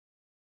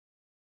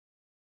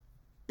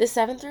The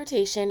Seventh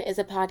Rotation is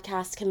a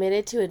podcast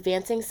committed to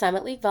advancing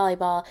Summit League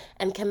volleyball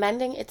and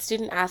commending its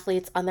student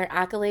athletes on their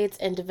accolades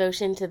and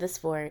devotion to the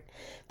sport.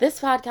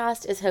 This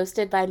podcast is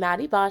hosted by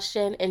Madi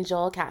and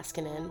Joel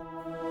Kaskinen.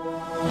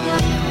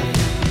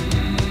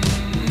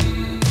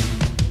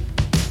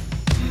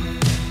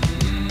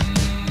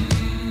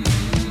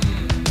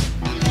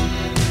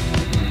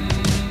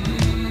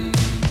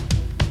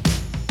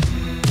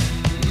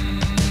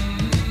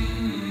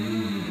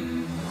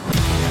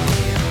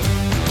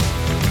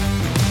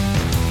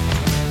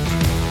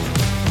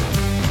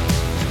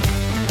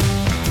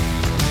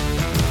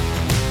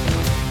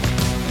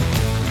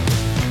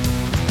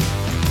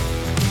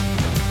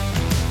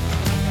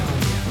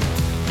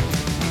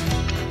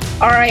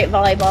 All right,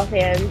 volleyball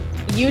fans,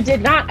 you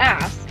did not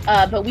ask,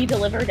 but we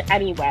delivered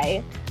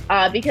anyway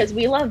because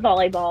we love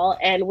volleyball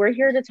and we're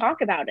here to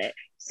talk about it.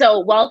 So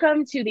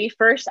welcome to the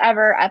first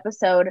ever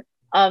episode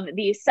of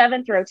the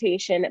Seventh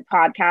Rotation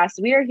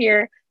podcast. We are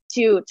here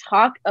to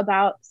talk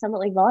about Summit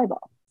League volleyball.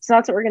 So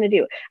that's what we're going to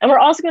do. And we're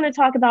also going to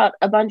talk about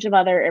a bunch of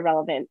other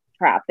irrelevant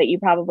crap that you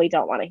probably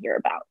don't want to hear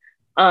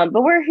about.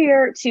 But we're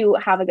here to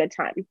have a good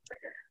time.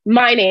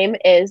 My name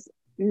is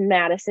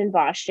Madison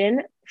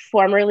Boston,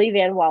 formerly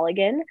Van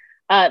Walligan.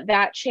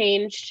 That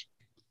changed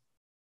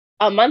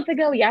a month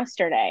ago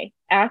yesterday,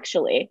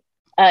 actually.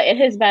 It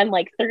has been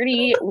like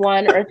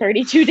 31 or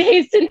 32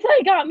 days since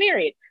I got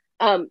married.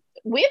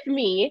 With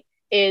me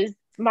is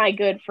my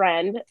good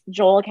friend,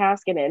 Joel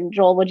Kaskinen.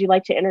 Joel, would you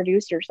like to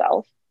introduce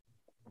yourself?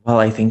 Well,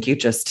 I think you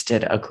just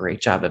did a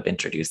great job of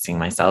introducing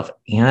myself,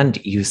 and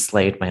you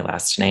slayed my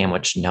last name,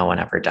 which no one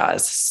ever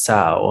does.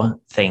 So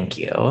thank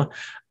you.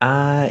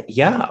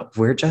 Yeah,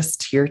 we're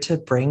just here to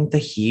bring the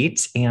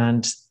heat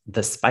and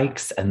the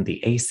spikes and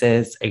the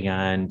aces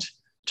and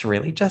to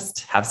really just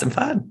have some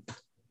fun.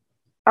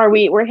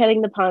 We're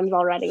hitting the puns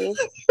already.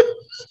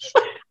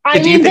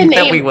 Did you think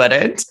that we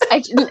wouldn't?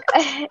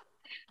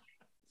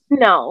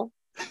 No,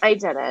 I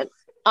didn't.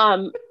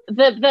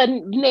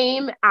 The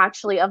name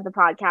actually of the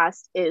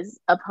podcast is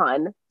a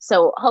pun.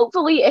 So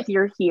hopefully if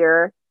you're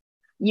here,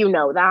 you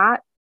know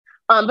that.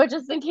 But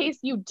just in case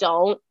you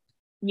don't,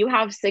 you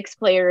have 6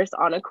 players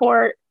on a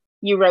court.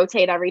 You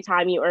rotate every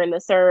time you earn the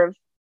serve.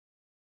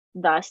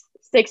 Thus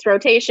 6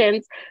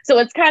 rotations. So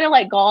it's kind of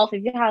like golf.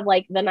 If you have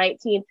like the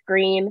 19th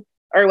green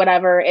or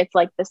whatever, it's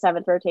like the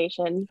 7th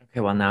rotation. Okay,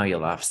 well now you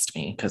lost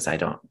me because I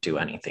don't do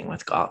anything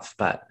with golf,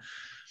 but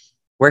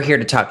we're here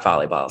to talk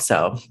volleyball,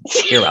 so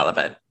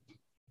irrelevant.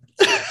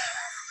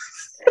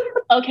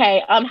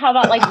 Okay, how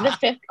about like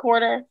the 5th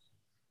quarter?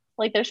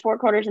 Like there's 4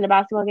 quarters in a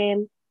basketball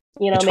game.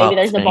 You know, maybe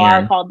there's a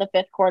bar called the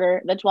 5th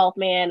quarter, the 12th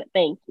man.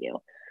 Thank you.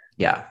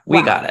 Yeah,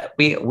 we got it.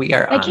 We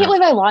are. I can't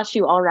believe I lost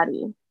you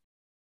already.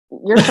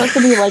 You're supposed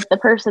to be like the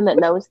person that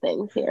knows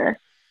things here.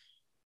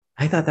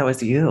 I thought that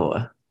was you.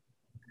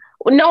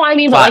 No, I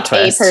mean, Plot but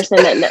like twist. a person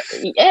that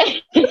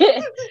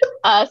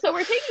so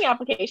we're taking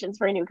applications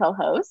for a new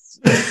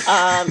co-host.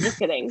 Just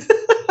kidding.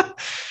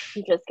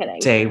 Just kidding.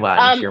 Day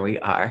one, here we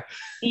are.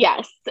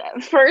 Yes.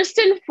 First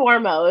and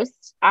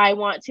foremost, I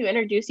want to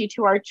introduce you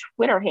to our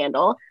Twitter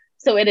handle.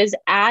 So it is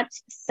at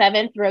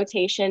 7th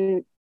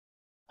Rotation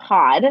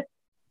Pod.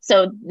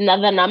 So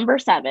the number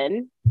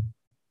 7.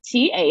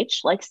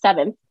 TH, like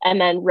 7th, and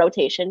then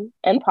rotation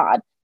and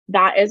pod.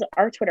 That is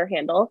our Twitter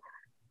handle.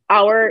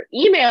 Our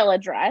email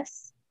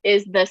address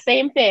is the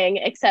same thing,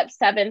 except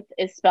 7th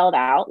is spelled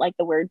out like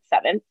the word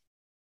 7th.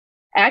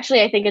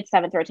 Actually, I think it's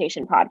 7th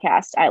Rotation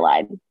Podcast. I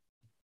lied.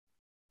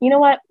 You know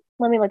what?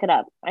 Let me look it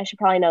up. I should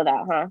probably know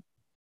that,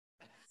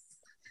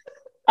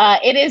 huh?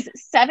 It is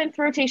 7th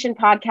Rotation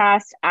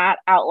Podcast at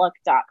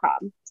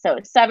outlook.com. So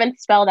 7th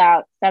spelled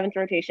out, 7th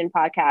Rotation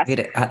Podcast. Wait,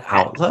 at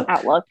Outlook?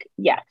 Outlook,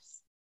 yes.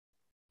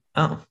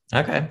 Oh,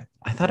 okay.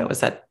 I thought it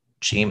was at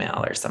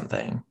Gmail or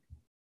something.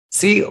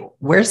 See,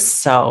 we're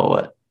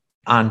so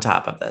on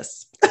top of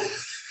this.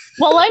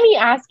 Well, let me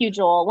ask you,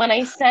 Joel, when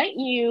I sent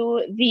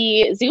you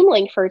the Zoom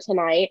link for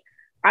tonight,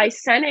 I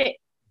sent it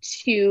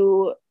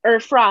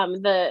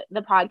from the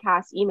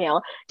podcast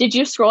email. Did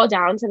you scroll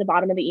down to the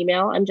bottom of the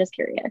email? I'm just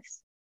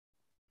curious.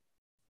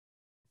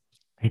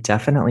 I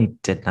definitely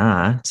did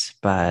not,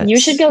 but you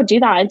should go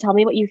do that and tell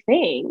me what you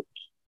think.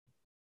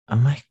 Oh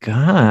my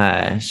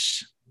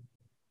gosh.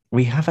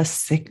 We have a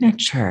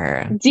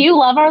signature. Do you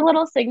love our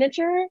little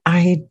signature?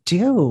 I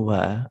do.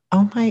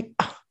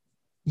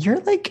 You're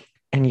like,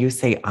 and you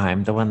say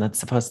I'm the one that's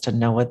supposed to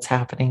know what's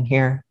happening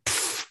here.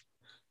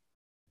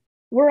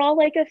 We're all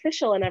like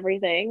official and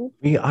everything.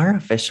 We are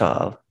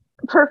official.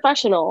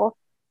 Professional.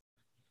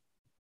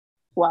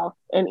 Well,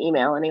 in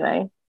email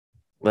anyway.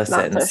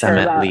 Listen,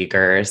 Summit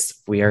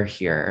Leaguers, we are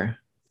here.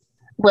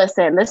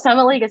 Listen, the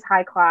Summit League is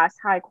high class,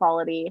 high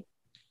quality.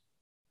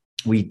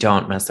 We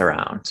don't mess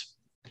around.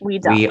 We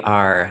don't. We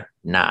are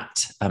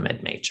not a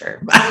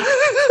mid-major.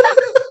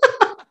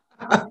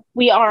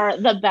 We are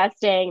the best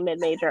dang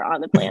mid-major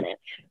on the planet.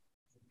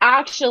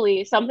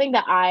 Actually, something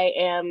that I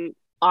am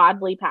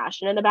oddly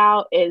passionate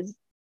about is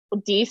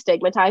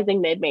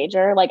destigmatizing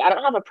mid-major. Like, I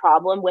don't have a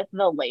problem with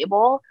the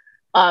label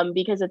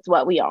because it's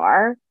what we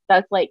are.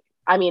 That's like,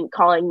 I mean,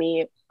 calling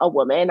me a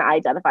woman. I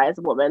identify as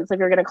a woman. So if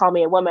you're going to call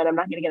me a woman, I'm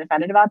not going to get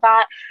offended about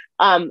that.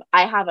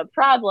 I have a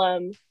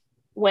problem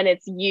when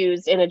it's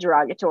used in a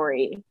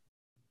derogatory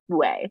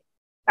way.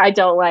 I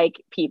don't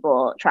like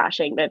people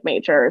trashing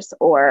mid-majors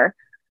or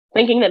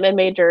thinking that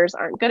mid-majors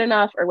aren't good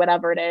enough or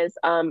whatever it is.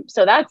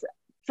 So that's,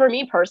 for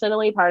me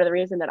personally, part of the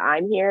reason that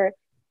I'm here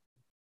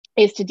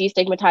is to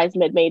destigmatize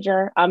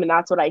mid-major. And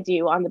that's what I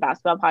do on the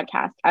basketball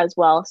podcast as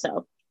well.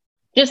 So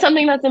just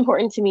something that's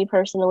important to me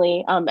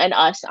personally, and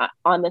us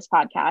on this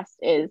podcast,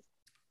 is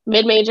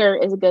mid-major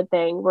is a good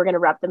thing. We're going to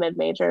rep the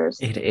mid-majors.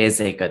 It is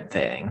a good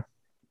thing.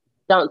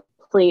 Don't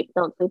sleep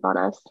on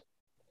us.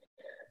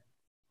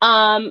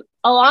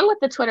 Along with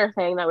the Twitter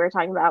thing that we were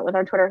talking about with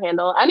our Twitter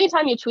handle,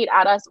 anytime you tweet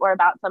at us or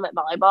about Summit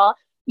Volleyball,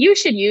 you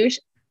should use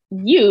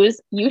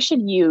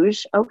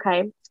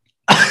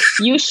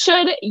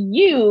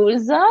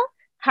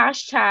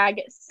hashtag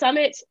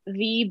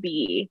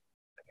SummitVB.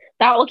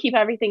 That will keep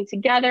everything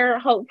together.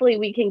 Hopefully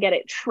we can get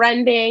it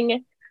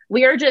trending.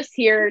 We are just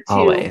here to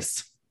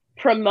always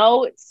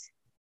promote,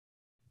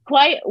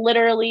 quite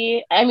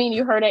literally. I mean,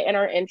 you heard it in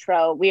our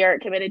intro. We are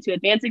committed to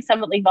advancing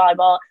Summit League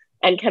Volleyball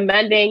and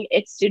commending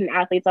its student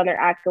athletes on their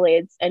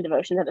accolades and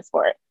devotion to the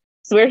sport.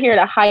 So we're here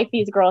to hype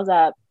these girls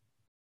up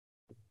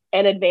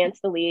and advance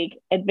the league,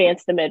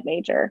 advance the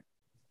mid-major.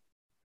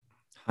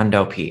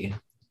 Hundo P.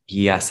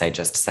 Yes, I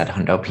just said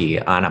Hundo P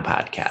on a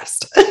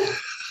podcast.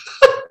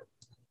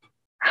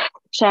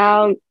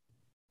 Ciao.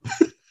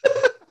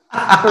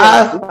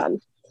 Fun.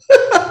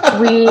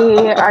 We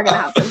are going to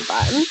have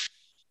some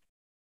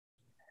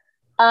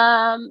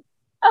fun.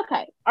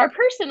 Okay. Our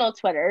personal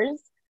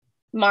Twitters.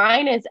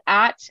 Mine is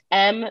at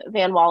M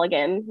Van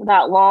Walligen,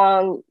 that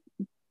long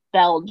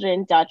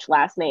Belgian Dutch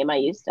last name I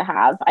used to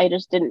have. I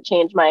just didn't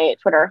change my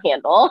Twitter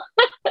handle.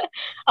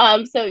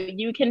 So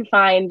you can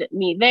find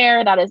me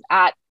there. That is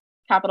at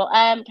capital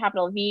M,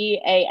 capital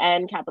V, A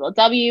N, capital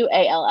W,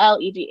 A L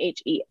L E G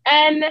H E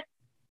N.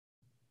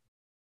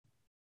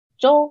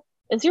 Joel,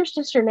 is your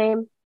sister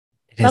name?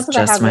 It is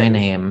just my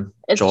name.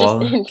 It's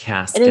Joel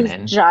Kaskinen.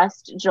 It is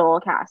just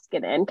Joel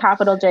Kaskinen,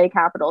 capital J,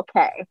 capital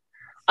K.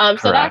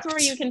 So that's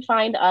where you can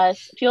find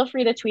us. Feel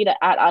free to tweet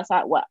at us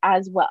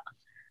as well.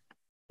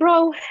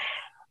 Bro,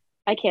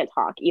 I can't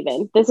talk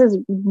even. This is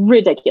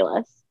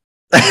ridiculous.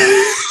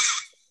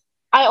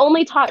 I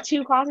only taught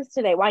 2 classes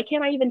today. Why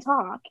can't I even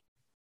talk?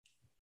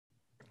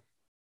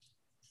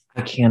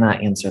 I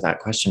cannot answer that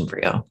question for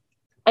you.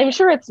 I'm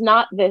sure it's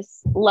not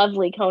this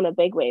lovely Kona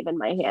Big Wave in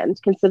my hand,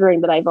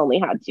 considering that I've only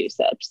had 2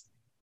 sips.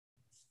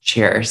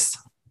 Cheers.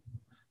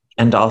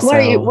 And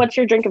also, what's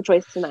your drink of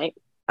choice tonight?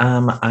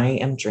 I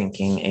am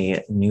drinking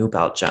a New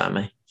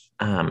Belgium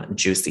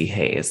Juicy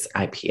Haze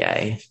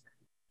IPA,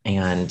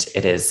 and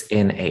it is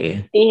in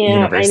a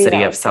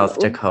University of South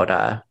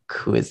Dakota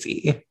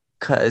koozie,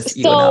 because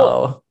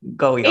go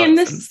Yokes in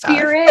the and stuff.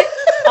 Spirit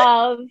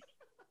of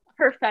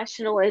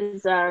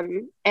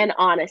professionalism and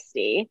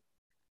honesty,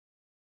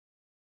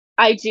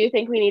 I do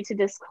think we need to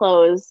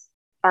disclose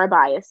our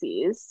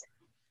biases.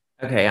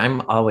 Okay,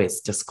 I'm always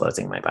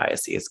disclosing my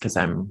biases because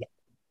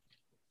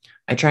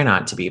I try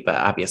not to be, but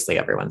obviously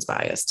everyone's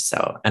biased.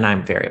 So, and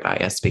I'm very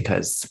biased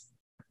because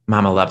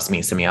Mama loves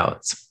me some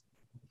Yotes.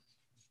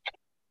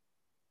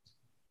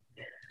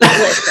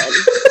 Listen,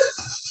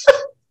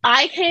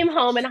 I came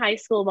home in high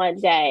school one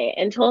day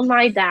and told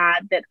my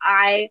dad that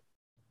I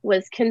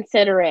was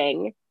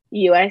considering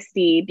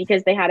USD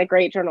because they had a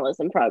great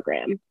journalism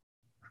program.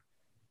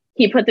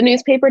 He put the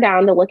newspaper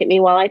down to look at me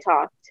while I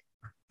talked,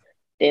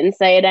 didn't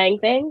say a dang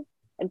thing,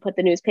 and put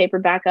the newspaper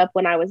back up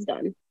when I was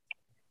done.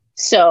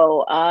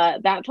 So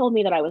that told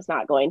me that I was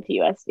not going to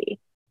USD.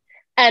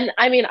 And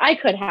I mean, I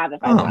could have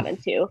if I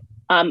wanted to.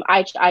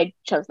 I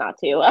chose not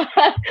to.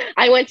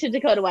 I went to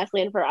Dakota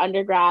Wesleyan for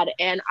undergrad,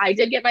 and I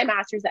did get my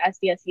master's at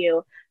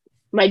SDSU.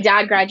 My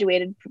dad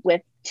graduated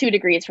with 2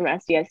 degrees from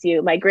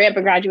SDSU. My grandpa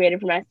graduated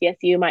from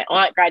SDSU. My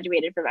aunt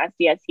graduated from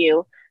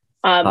SDSU.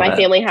 My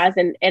family has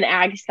an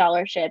ag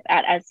scholarship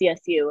at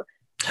SDSU.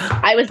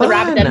 I was the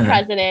Rabbit Den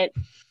president.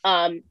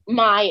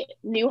 My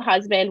new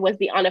husband was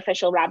the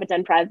unofficial Rabbit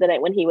Den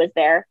president when he was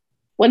there,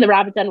 when the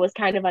Rabbit Den was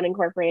kind of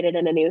unincorporated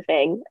and a new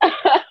thing.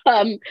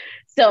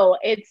 So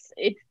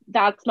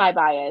that's my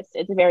bias.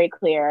 It's very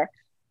clear.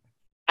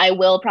 I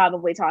will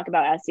probably talk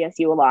about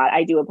SDSU a lot.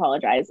 I do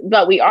apologize,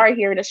 but we are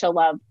here to show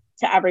love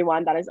to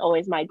everyone. That is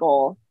always my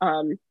goal.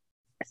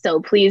 So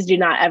please do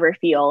not ever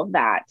feel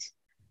that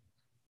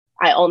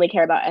I only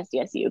care about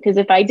SDSU, because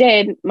if I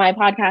did, my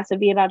podcast would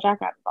be about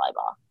Jackrabbit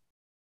volleyball,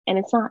 and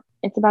it's not.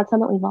 It's about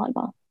Summit League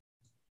volleyball.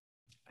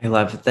 I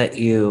love that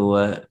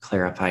you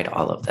clarified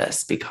all of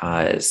this,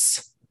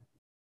 because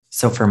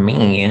so for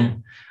me,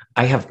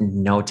 I have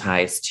no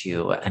ties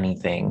to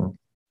anything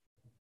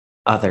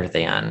other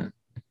than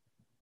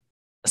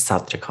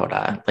South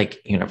Dakota,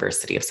 like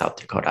University of South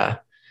Dakota,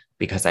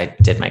 because I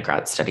did my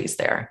grad studies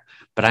there.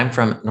 But I'm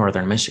from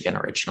Northern Michigan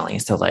originally.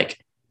 So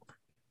like,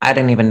 I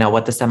didn't even know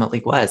what the Summit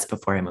League was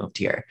before I moved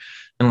here.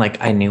 And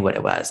like, I knew what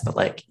it was, but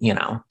like,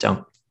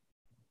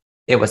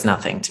 it was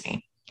nothing to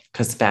me.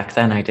 because back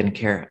then I didn't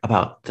care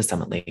about the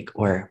Summit League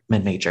or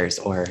mid-majors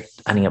or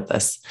any of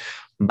this.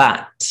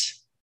 But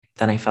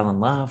then I fell in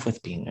love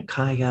with being a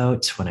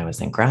coyote when I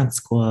was in grad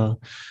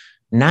school.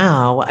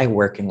 Now I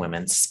work in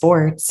women's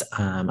sports.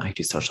 I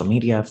do social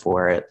media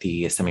for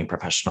the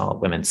semi-professional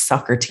women's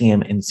soccer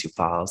team in Sioux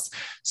Falls.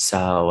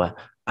 So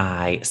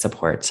I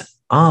support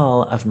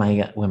all of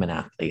my women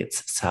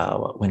athletes.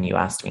 So when you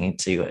asked me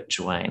to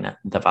join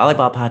the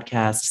volleyball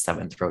podcast,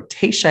 seventh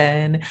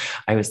rotation,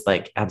 I was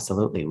like,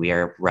 absolutely, we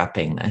are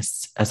repping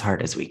this as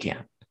hard as we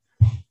can.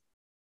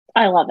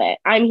 I love it.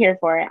 I'm here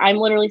for it. I'm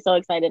literally so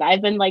excited.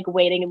 I've been like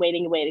waiting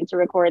to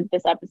record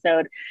this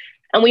episode.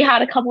 And we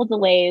had a couple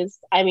delays.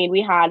 I mean,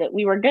 we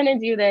were going to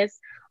do this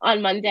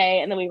on Monday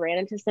and then we ran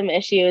into some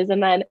issues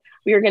and then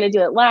we were going to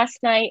do it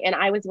last night. And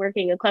I was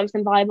working a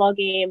Clemson volleyball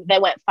game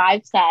that went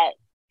 5 sets.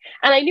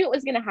 And I knew it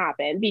was going to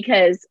happen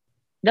because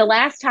the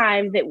last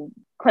time that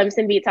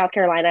Clemson beat South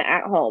Carolina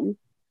at home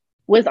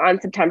was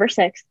on September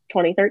 6th,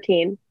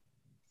 2013,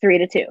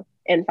 3-2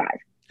 in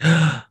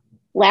 5.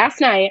 Last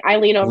night, I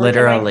leaned over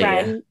to my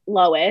friend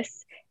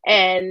Lois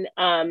and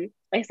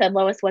I said,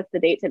 Lois, what's the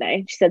date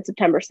today? She said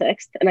September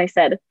 6th. And I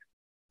said,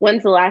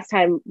 when's the last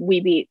time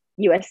we beat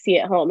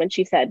USC at home? And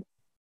she said,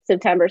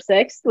 September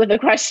 6th with a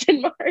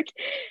question mark.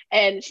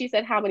 And she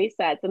said, how many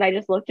sets? And I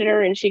just looked at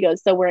her and she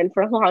goes, so we're in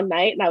for a long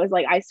night. And I was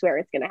like, I swear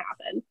it's going to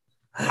happen.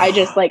 I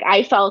just like,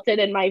 I felt it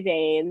in my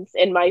veins,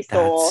 in my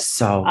soul. That's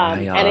so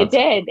and it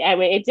did. I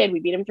mean, it did. We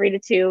beat them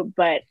 3-2,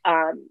 but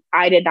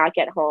I did not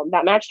get home.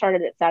 That match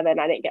started at 7.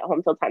 I didn't get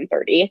home till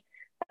 10:30.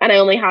 And I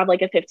only had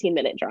like a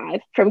 15-minute drive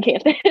from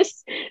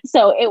campus.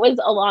 So it was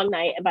a long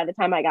night. And by the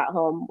time I got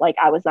home, like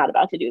I was not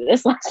about to do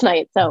this last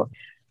night. So,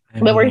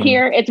 but we're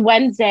here. It's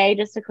Wednesday,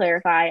 just to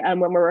clarify,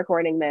 when we're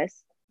recording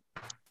this.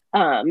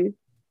 So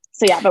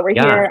yeah, but we're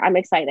here. I'm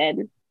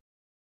excited.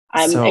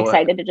 I'm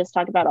excited to just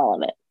talk about all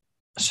of it.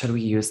 Should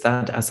we use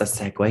that as a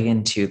segue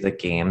into the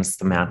games,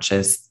 the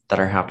matches that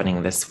are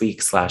happening this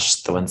week /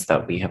 the ones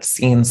that we have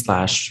seen /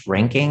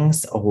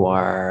 rankings,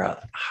 or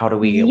how do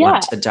we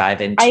want to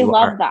dive into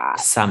our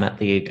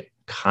Summit League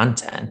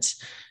content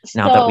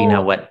now that we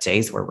know what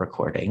days we're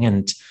recording?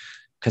 And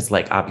because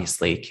like,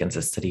 obviously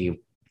Kansas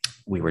City,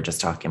 we were just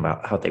talking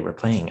about how they were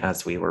playing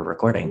as we were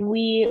recording.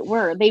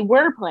 They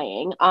were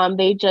playing.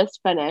 They just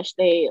finished.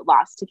 They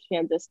lost to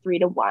Kansas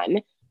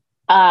 3-1.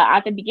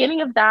 At the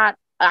beginning of that,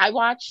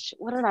 what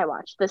did I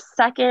watch? The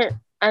second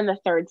and the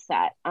third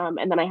set. And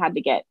then I had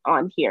to get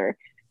on here.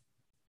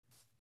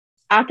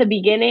 At the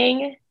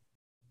beginning,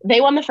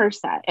 they won the first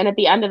set. And at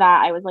the end of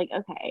that, I was like,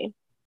 okay,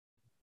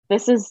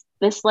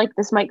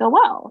 this might go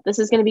well. This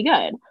is going to be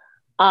good.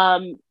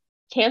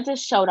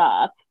 Kansas showed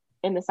up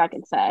in the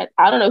second set.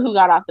 I don't know who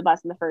got off the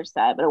bus in the first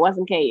set, but it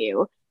wasn't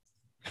KU.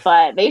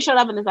 But they showed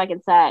up in the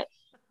second set,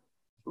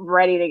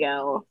 ready to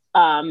go.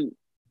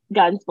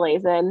 Guns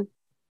blazing.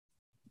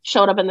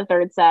 Showed up in the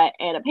third set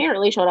and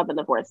apparently showed up in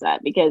the fourth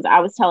set because I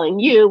was telling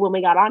you when we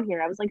got on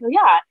here, I was like, oh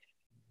yeah,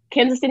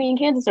 Kansas City and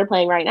Kansas are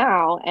playing right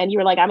now. And you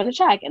were like, I'm going to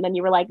check. And then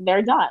you were like,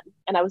 they're done.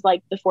 And I was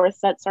like, the fourth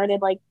set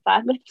started like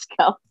 5 minutes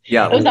ago.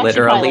 Yeah, it was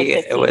literally,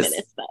 like 15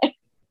 minutes, but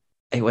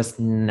it was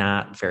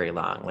not very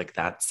long. Like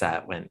that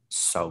set went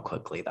so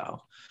quickly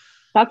though.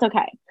 That's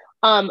okay.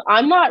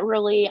 I'm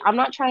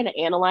not trying to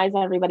analyze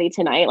everybody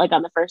tonight. Like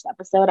on the first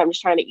episode, I'm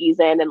just trying to ease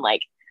in and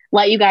like,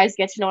 let you guys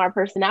get to know our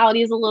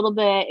personalities a little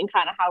bit and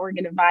kind of how we're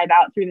going to vibe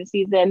out through the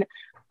season.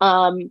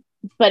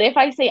 But if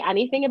I say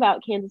anything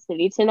about Kansas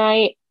City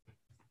tonight,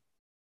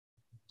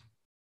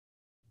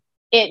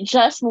 it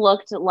just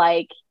looked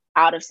like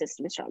out of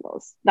system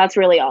struggles. That's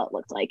really all it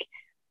looked like.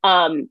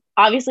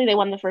 Obviously, they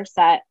won the first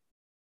set,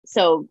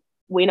 so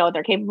we know what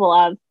they're capable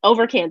of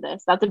over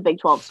Kansas. That's a Big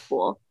 12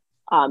 school.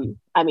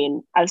 I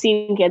mean, I've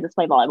seen Kansas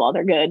play volleyball.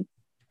 They're good,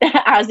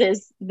 as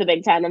is the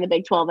Big 10 and the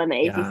Big 12 and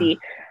the ACC.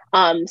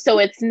 So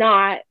it's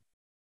not.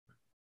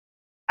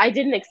 I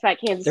didn't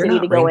expect Kansas City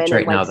to go in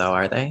right now, though,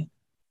 are they?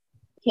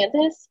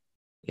 Kansas?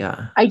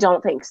 Yeah, I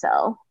don't think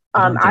so.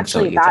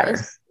 Actually,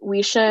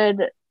 we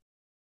should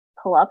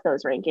pull up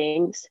those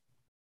rankings.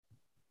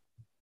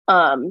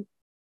 But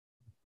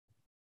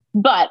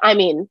I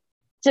mean,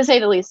 to say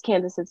the least,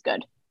 Kansas is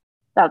good.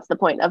 That's the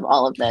point of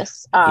all of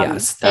this.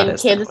 Yes, that and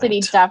is Kansas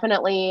City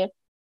definitely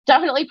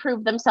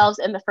proved themselves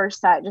in the first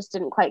set. Just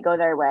didn't quite go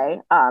their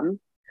way.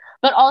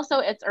 But also,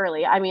 it's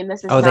early. I mean,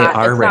 this is they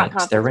are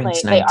ranked. They're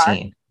ranked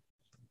 19.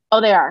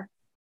 They are.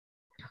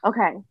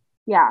 Okay.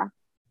 Yeah.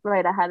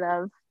 Right ahead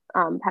of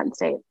Penn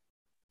State.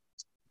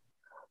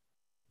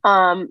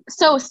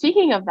 So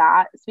speaking of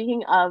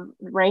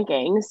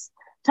rankings,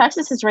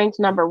 Texas is ranked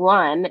number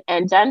 1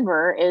 and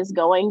Denver is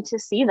going to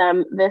see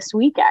them this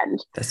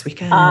weekend.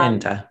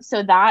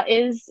 So that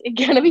is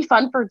going to be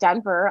fun for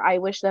Denver. I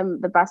wish them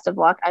the best of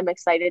luck. I'm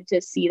excited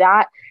to see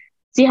how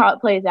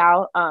it plays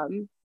out.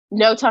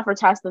 No tougher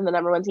test than the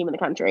number 1 team in the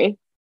country.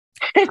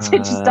 It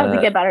just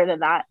doesn't get better than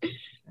that.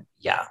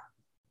 Yeah.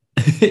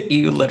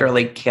 You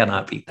literally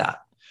cannot beat that.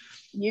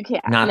 You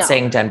can't. Not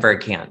saying Denver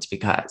can't,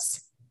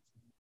 because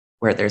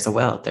where there's a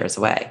will, there's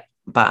a way.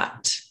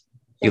 But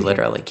you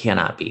literally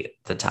cannot beat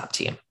the top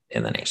team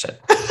in the nation.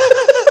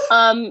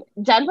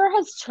 Denver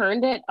has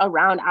turned it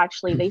around.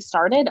 Actually, they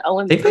started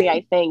 0-3,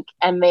 I think,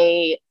 and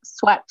they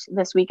swept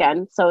this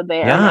weekend, so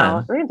they are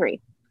now 3-3.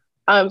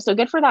 So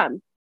good for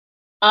them.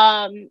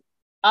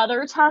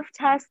 Other tough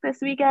test this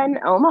weekend.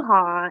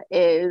 Omaha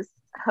is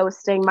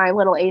hosting my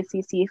little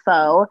ACC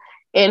foe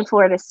in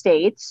Florida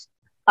State,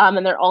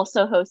 and they're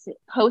also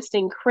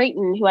hosting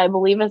Creighton, who I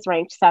believe is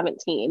ranked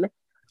 17.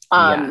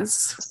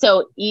 Yes.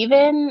 So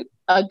even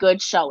a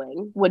good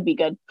showing would be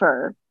good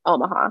for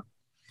Omaha.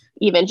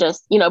 Even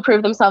just,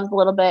 prove themselves a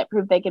little bit,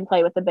 prove they can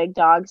play with the big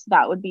dogs.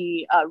 That would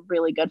be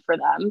really good for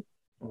them.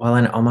 Well,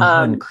 and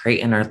Omaha and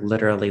Creighton are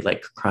literally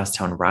like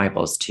crosstown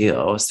rivals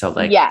too. So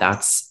like,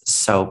 that's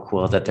so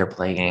cool that they're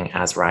playing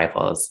as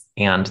rivals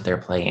and they're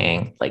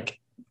playing like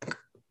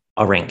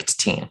a ranked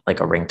team, like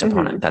a ranked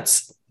opponent.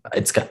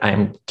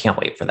 I can't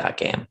wait for that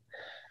game.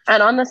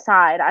 And on the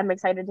side, I'm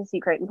excited to see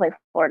Creighton play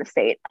Florida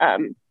State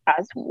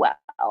as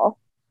well.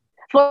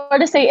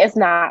 Florida State is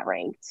not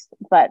ranked,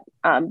 but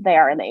they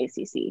are in the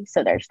ACC.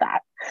 So there's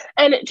that.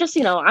 And just,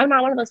 I'm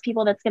not one of those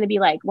people that's going to be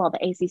like, well, the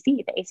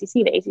ACC,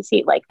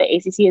 like the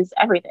ACC is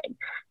everything.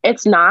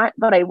 It's not,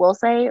 but I will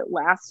say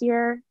last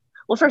year,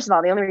 well, first of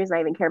all, the only reason I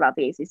even care about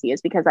the ACC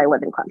is because I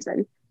live in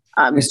Clemson.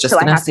 I was just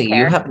going to say,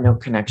 you have no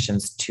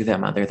connections to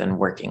them other than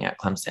working at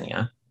Clemson,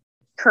 yeah?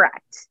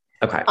 Correct.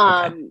 Okay.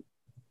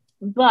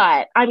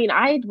 But I mean,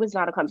 I was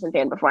not a Clemson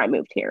fan before I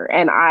moved here,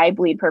 and I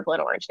bleed purple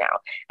and orange now.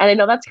 And I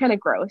know that's kind of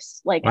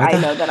gross. Like, I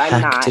know that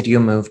I'm not. Did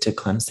you move to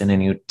Clemson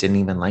and you didn't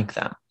even like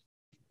them?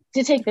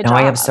 To take the job. Now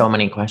I have so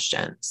many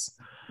questions.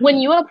 When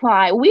you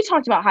apply, we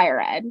talked about higher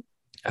ed.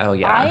 Oh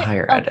yeah,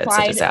 higher ed, it's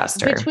a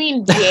disaster.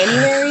 Between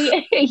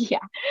January,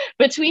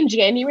 between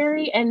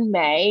January and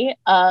May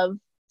of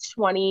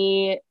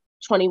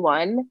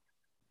 2021.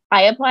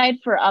 I applied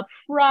for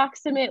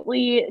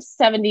approximately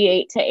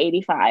 78 to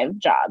 85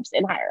 jobs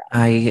in higher ed.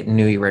 I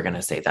knew you were going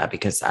to say that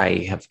because I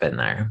have been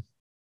there.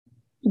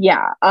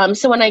 Yeah.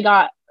 So when I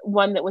got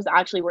one that was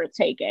actually worth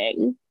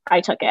taking,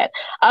 I took it.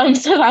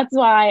 So that's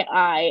why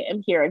I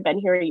am here. I've been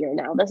here a year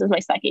now. This is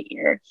my second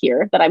year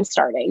here that I'm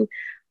starting.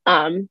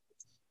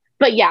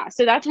 But yeah,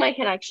 so that's my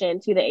connection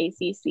to the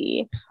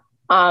ACC.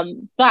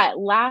 But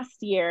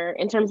last year,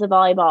 in terms of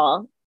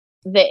volleyball,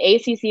 the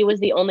ACC was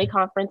the only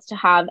conference to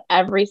have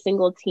every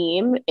single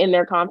team in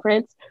their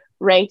conference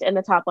ranked in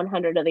the top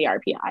 100 of the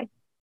RPI.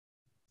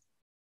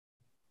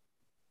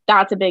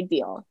 That's a big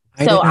deal.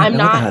 I'm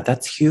not.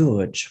 That's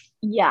huge.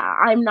 Yeah,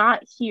 I'm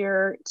not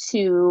here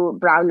to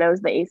brown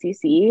nose the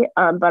ACC,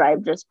 but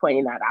I'm just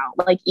pointing that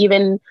out. Like,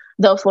 even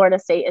though Florida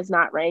State is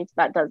not ranked,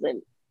 it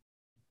doesn't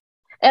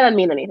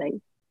mean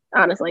anything,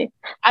 honestly.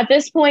 At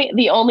this point,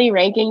 the only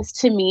rankings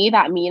to me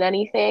that mean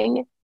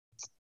anything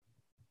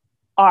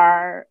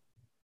are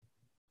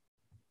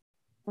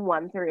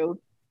 1 through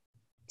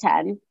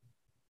 10,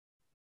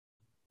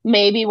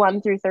 maybe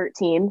 1 through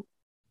 13.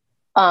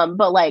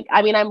 But like,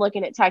 I mean, I'm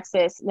looking at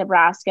Texas,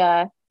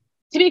 Nebraska.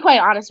 To be quite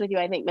honest with you,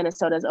 I think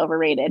Minnesota's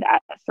overrated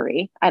at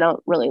 3. I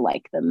don't really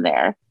like them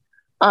there.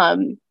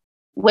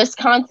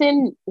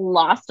 Wisconsin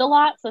lost a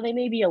lot, so they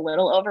may be a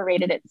little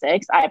overrated at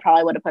 6. I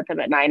probably would have put them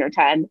at 9 or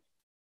 10.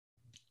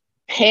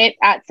 Pitt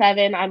at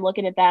 7. I'm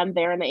looking at them.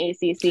 They're in the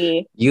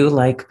ACC. You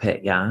like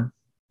Pitt, yeah?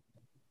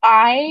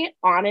 I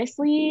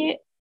honestly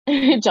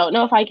don't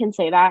know if I can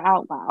say that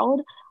out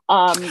loud.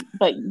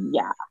 But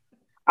yeah,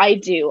 I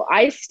do.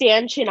 I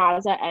stand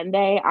Chinaza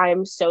Ende.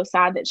 I'm so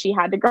sad that she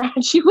had to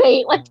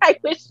graduate. Like, I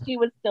wish she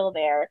was still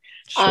there.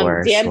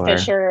 Dan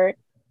Fisher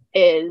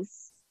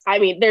is, I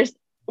mean,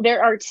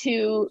 there are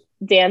 2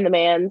 Dan the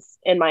Mans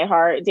in my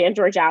heart, Dan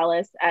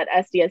Georgalis at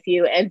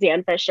SDSU and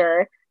Dan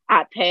Fisher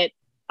at Pitt.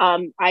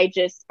 I'm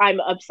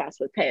obsessed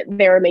with Pitt.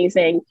 They're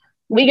amazing.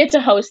 We get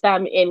to host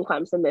them in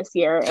Clemson this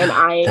year, and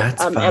I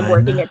am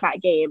working at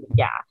that game.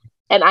 Yeah.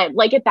 And I'm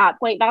like, at that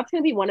point, that's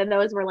going to be one of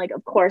those where, like,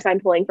 of course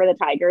I'm pulling for the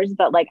Tigers,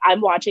 but like,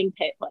 I'm watching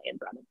Pitt play in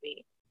front of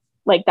me.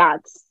 Like,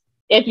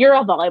 if you're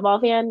a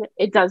volleyball fan,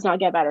 it does not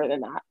get better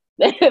than that.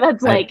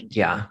 That's like,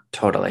 yeah,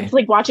 totally. It's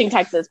like watching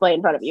Texas play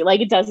in front of you. Like,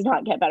 it does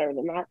not get better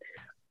than that.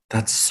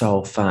 That's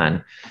so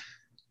fun.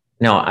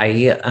 No,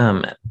 I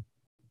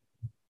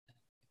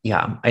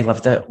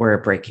love that we're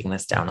breaking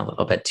this down a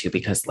little bit too,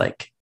 because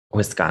like,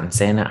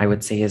 Wisconsin, I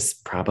would say, is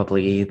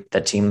probably the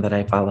team that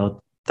I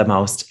follow the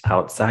most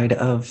outside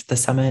of the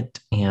summit.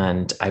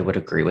 And I would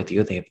agree with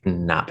you. They've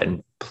not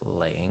been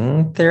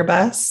playing their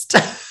best.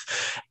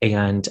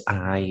 And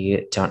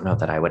I don't know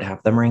that I would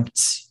have them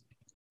ranked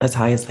as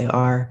high as they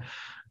are.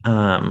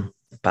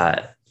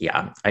 But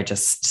yeah,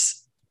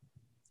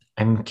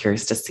 I'm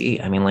curious to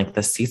see. I mean, like,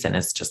 this season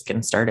is just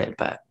getting started,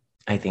 but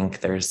I think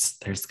there's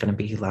going to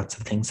be lots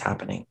of things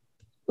happening.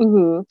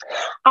 Mm-hmm.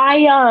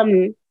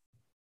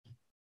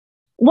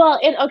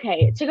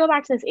 Okay, to go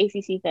back to this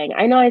ACC thing,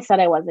 I know I said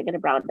I wasn't going to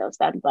brown nose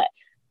them, but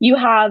you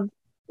have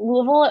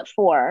Louisville at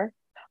 4.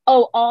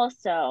 Oh,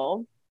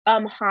 also,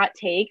 hot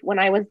take, when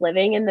I was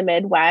living in the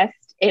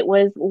Midwest, it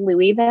was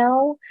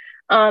Louisville,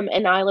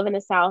 and now I live in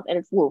the South, and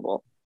it's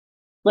Louisville.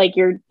 Like,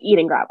 you're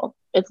eating gravel.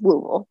 It's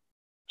Louisville,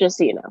 just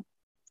so you know.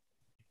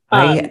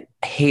 I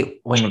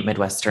hate when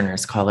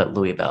Midwesterners call it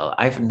Louisville.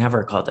 I've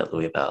never called it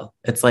Louisville.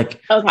 It's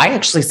like, Okay. I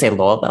actually say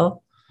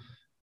Louisville.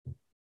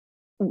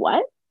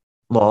 What?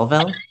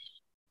 Louisville?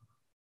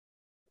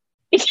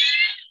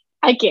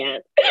 I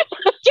can't.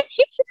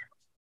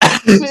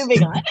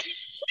 Moving on.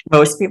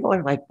 Most people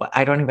are like,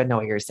 I don't even know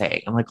what you're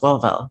saying. I'm like,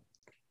 Louisville.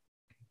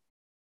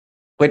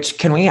 Which,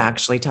 can we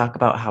actually talk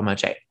about how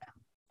much I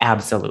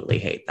absolutely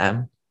hate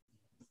them?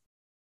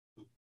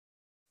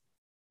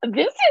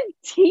 This is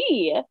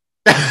tea.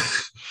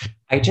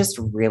 I just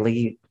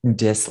really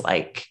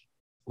dislike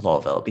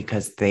Louisville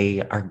because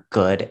they are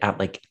good at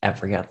like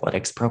every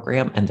athletics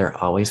program and they're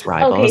always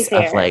rivals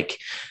of like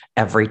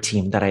every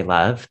team that I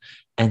love.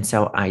 And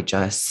so I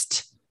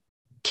just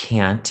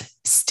can't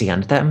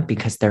stand them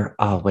because they're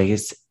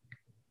always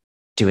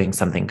doing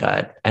something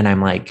good. And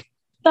I'm like,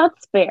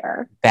 that's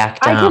fair. Back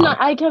down.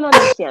 I can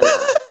understand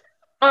that.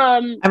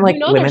 I'm like,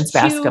 women's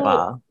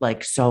basketball,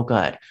 like so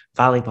good.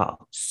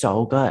 Volleyball,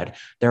 so good.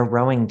 Their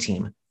rowing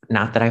team,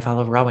 not that I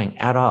follow rowing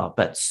at all,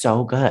 but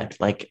so good.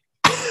 Like,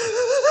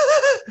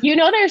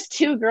 there's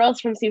 2 girls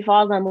from Sioux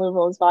Falls on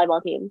Louisville's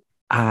volleyball team.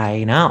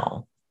 I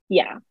know.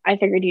 Yeah, I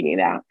figured you knew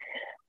that.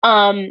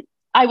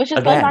 I was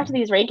just going back to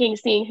these rankings,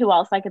 seeing who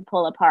else I could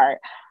pull apart.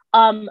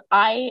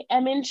 I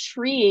am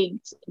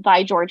intrigued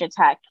by Georgia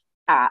Tech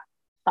at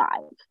 5.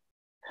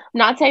 I'm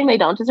not saying they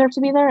don't deserve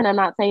to be there, and I'm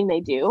not saying they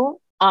do.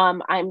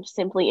 I'm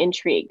simply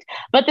intrigued.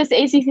 But this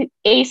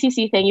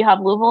ACC thing, you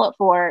have Louisville at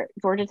 4,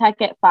 Georgia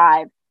Tech at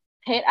 5,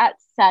 Pitt at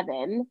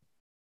 7.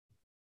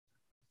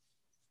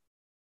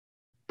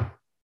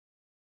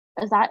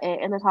 Is that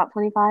it in the top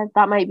 25?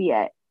 That might be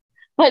it.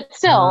 But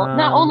still,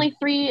 not only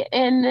 3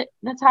 in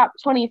the top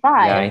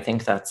 25. Yeah, I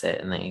think that's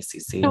it in the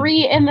ACC.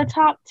 3 in the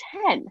top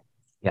 10.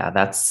 Yeah,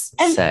 that's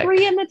and sick.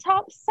 3 in the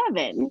top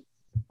 7.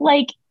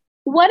 Like,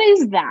 what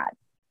is that?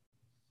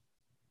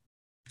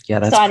 Yeah,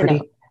 that's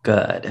pretty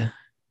good.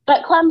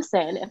 But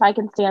Clemson, if I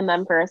can stand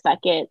them for a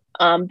second,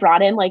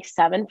 brought in like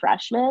 7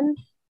 freshmen.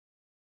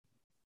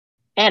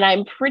 And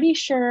I'm pretty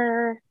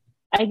sure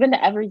I've been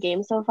to every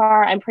game so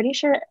far. I'm pretty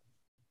sure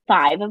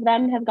 5 of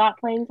them have got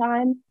playing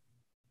time.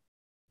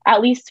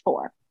 At least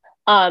 4.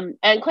 And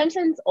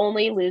Clemson's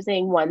only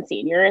losing 1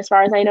 senior, as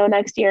far as I know,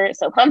 next year.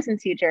 So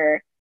Clemson's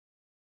future,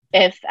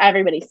 if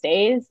everybody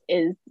stays,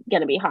 is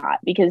going to be hot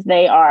because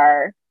they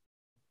are,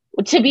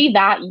 to be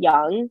that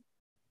young,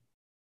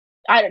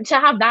 to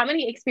have that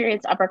many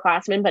experienced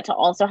upperclassmen, but to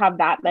also have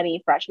that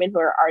many freshmen who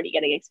are already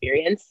getting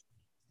experience.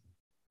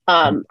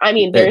 I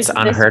mean, there's it's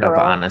unheard of,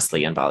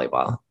 honestly, in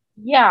volleyball.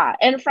 Yeah,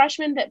 and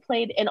freshmen that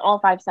played in all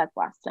 5 sets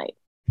last night.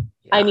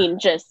 Yeah. I mean,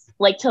 just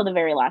like till the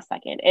very last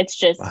second. It's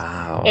just,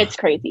 wow. It's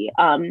crazy.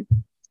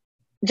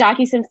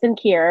 Jackie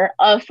Simpson-Kier,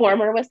 a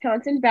former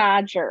Wisconsin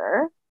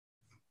Badger,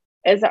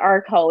 is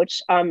our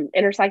coach in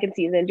her second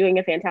season, doing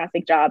a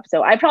fantastic job.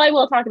 So I probably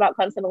will talk about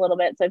Clemson a little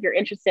bit. So if you're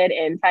interested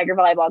in Tiger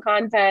volleyball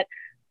content,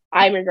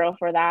 I'm your girl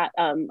for that.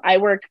 I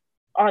work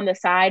on the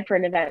side for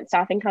an event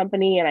staffing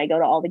company, and I go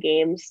to all the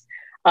games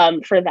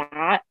for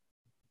that.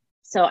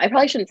 So I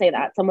probably shouldn't say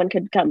that. Someone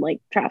could come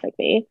like traffic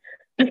me.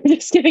 I'm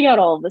just giving out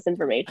all of this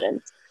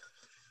information.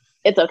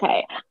 It's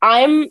okay.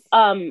 I'm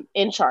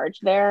in charge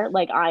there.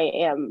 Like, I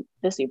am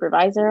the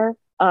supervisor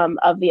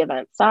of the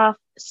event staff.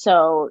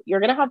 So you're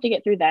going to have to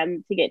get through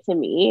them to get to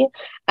me,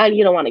 and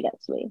you don't want to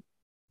get to me.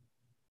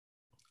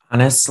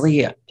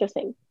 Honestly, just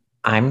saying.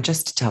 I'm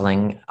just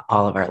telling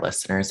all of our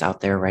listeners out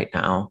there right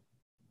now,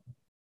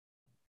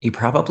 you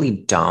probably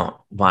don't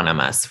want to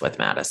mess with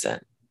Madison.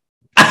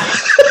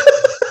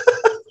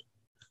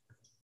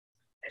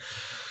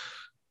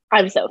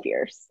 I'm so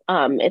fierce.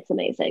 It's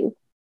amazing.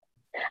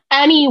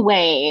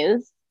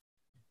 Anyways,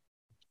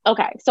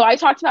 okay, so I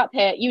talked about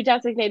Pitt. You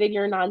designated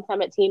your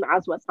non-Summit team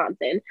as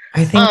Wisconsin.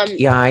 I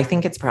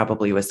think it's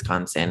probably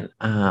Wisconsin.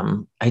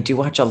 I do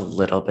watch a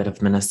little bit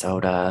of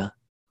Minnesota,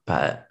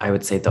 but I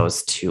would say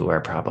those 2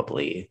 are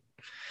probably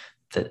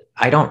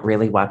I don't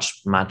really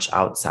watch much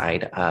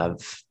outside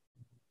of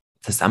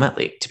the Summit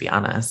League, to be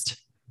honest.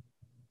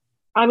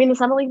 I mean, the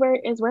Summit League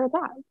is where it's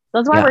at.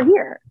 That's why we're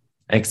here.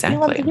 Exactly.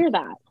 We love to hear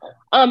that.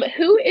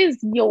 Who is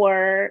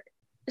your...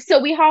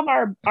 So we have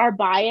our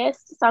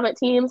biased Summit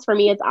teams. For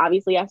me, it's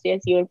obviously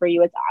SDSU, and for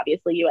you, it's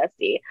obviously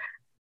USD.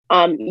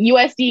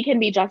 USD can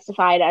be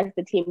justified as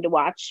the team to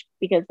watch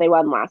because they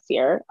won last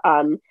year.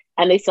 And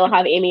they still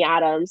have Amy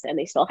Adams, and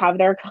they still have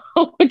their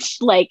coach.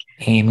 Like,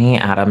 Amy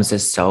Adams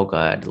is so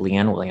good.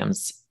 Leanne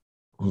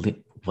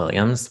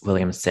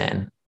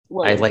Williamson.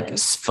 I like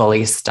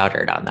fully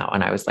stuttered on that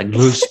one. I was like,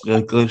 goosh,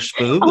 goosh,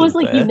 goosh. I was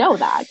like, you know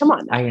that. Come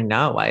on. I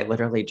know. I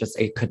literally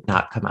it could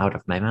not come out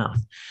of my mouth.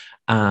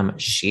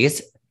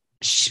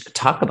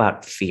 Talk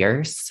about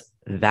fierce.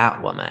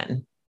 That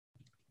woman,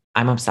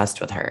 I'm obsessed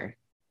with her.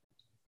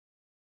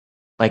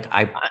 Like,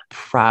 I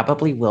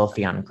probably will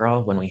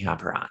fangirl when we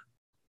have her on.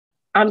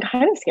 I'm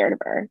kind of scared of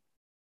her.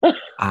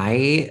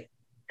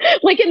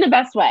 like, in the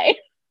best way.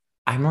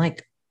 I'm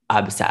like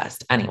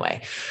obsessed.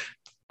 Anyway,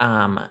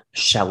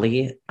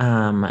 Shelly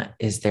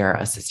is their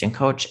assistant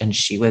coach, and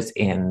she was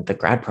in the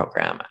grad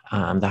program,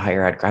 the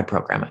higher ed grad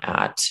program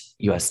at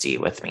USD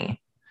with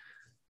me.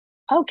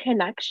 Oh,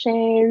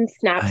 connections,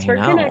 snaps I for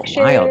know,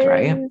 wild,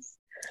 right? connections.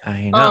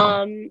 I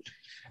know.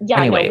 Yeah,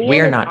 Anyway, no, we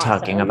Leanne are is not awesome.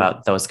 talking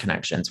about those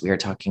connections. We are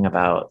talking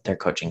about their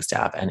coaching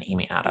staff and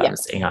Amy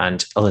Adams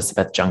and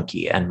Elizabeth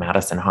Junkie and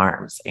Madison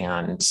Harms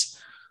and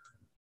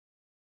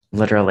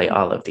literally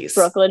all of these.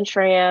 Brooklyn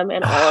Shram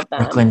and all of them.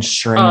 Brooklyn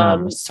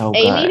Shram, so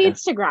good. Amy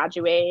needs to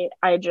graduate.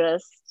 I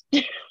just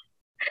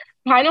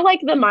kind of like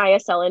the Maya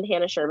Sell and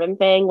Hannah Sherman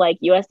thing. Like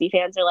USD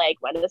fans are like,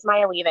 when is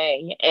Maya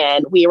leaving?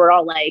 And we were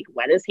all like,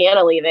 when is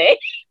Hannah leaving?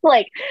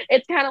 Like,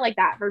 it's kind of like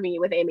that for me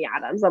with Amy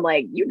Adams. I'm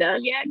like, you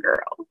done? Yeah,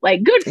 girl.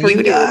 Like, good for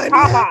you.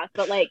 Pop off.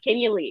 But like, can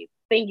you leave?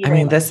 Thank you. I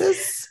mean, this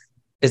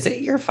is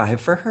it year 5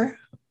 for her?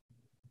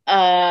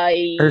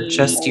 Or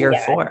just year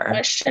 4?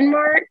 Question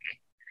mark.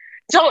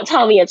 Don't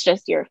tell me it's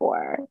just year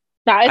 4.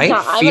 That is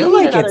not. I feel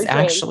like it's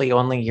actually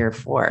only year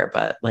 4,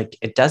 but like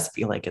it does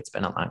feel like it's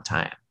been a long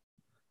time.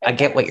 I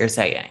get what you're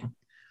saying.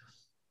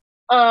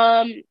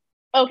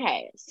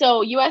 Okay,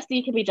 so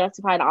USD can be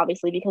justified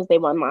obviously because they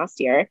won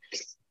last year.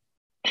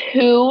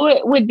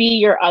 Who would be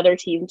your other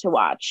team to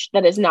watch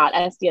that is not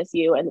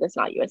SDSU and that's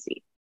not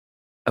USD?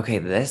 Okay,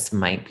 this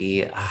might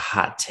be a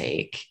hot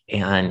take,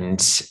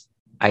 and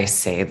I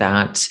say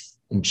that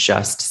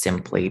just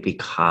simply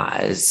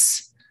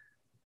because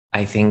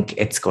I think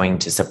it's going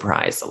to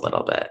surprise a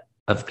little bit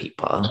of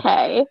people.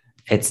 Okay.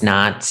 It's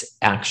not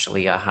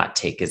actually a hot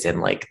take as in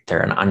like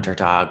they're an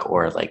underdog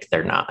or like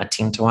they're not a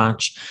team to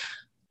watch,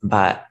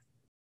 but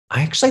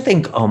I actually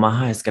think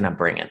Omaha is going to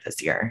bring it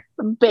this year.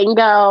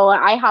 Bingo.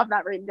 I have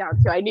that written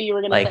down too. I knew you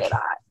were going to say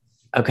that.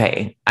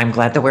 Okay. I'm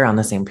glad that we're on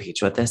the same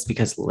page with this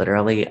because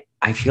literally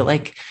I feel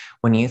like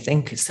when you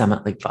think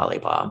Summit League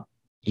volleyball,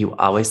 you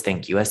always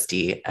think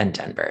USD and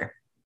Denver.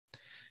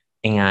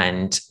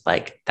 And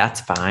like,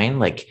 that's fine.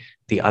 Like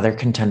the other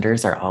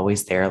contenders are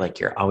always there. Like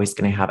you're always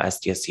going to have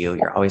SDSU.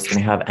 You're always going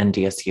to have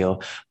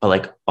NDSU. But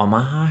like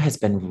Omaha has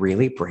been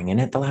really bringing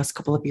it the last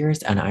couple of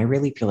years. And I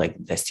really feel like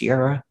this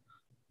year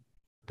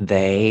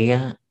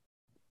I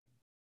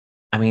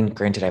mean,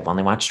 granted, I've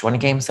only watched one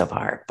game so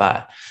far,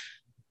 but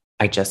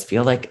I just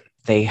feel like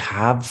they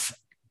have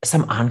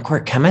some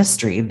on-court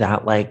chemistry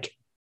that like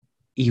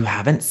you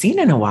haven't seen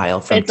in a while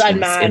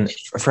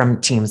from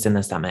teams in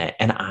the Summit.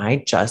 And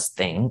I just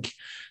think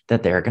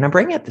that they're going to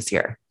bring it this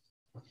year.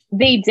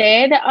 They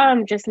did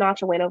just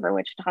notch a win over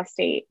Wichita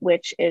State,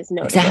 which is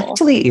notable.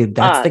 Exactly.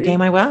 That's the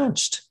game I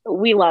watched.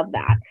 We love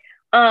that.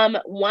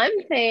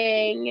 One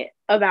thing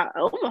about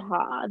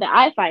Omaha that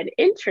I find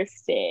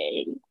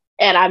interesting,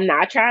 and I'm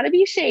not trying to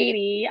be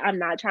shady, I'm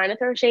not trying to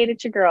throw shade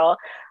at your girl,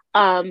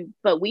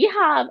 but we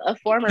have a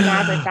former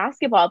Maverick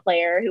basketball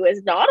player who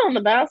is not on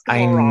the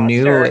basketball roster. I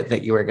knew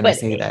that you were going to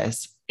say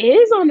this.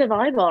 Is on the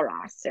volleyball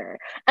roster,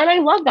 and I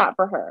love that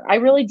for her. I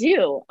really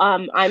do.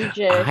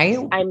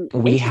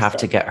 We have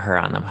to get her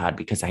on the pod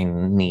because I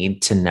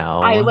need to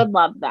know. I would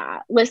love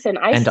that. Listen,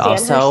 and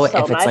also if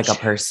it's like a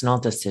personal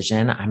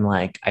decision, I'm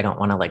like, I don't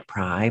want to like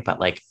pry,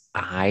 but like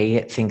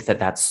I think that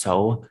that's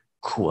so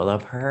cool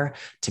of her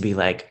to be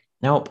like,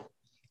 nope,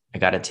 I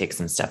got to take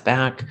some step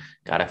back,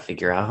 got to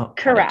figure out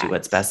how to do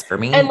what's best for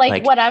me. And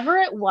like whatever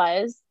it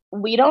was,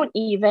 we don't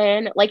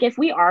even like if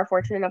we are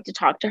fortunate enough to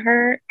talk to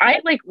her. I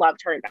like loved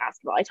her in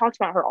basketball. I talked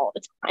about her all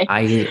the time.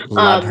 I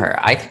love her.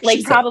 I think like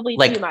she's probably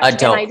like too much.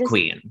 adult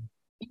queen.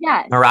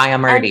 Yes, Mariah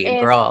Murdy,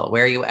 girl,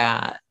 where are you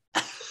at?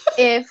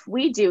 If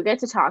we do get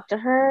to talk to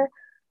her,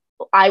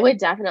 I would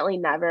definitely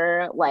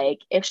never like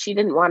if she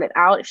didn't want it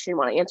out, if she didn't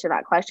want to answer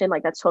that question,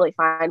 like that's totally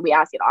fine. We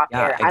ask it off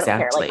air. Exactly. I don't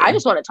care. Like I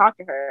just want to talk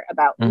to her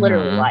about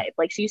literally life.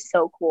 Like she's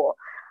so cool.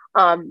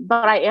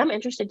 But I am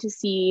interested to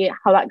see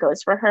how that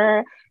goes for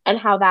her and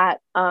how that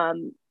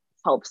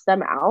helps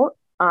them out.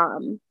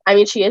 I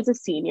mean, she is a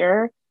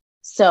senior,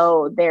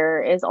 so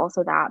there is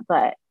also that.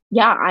 But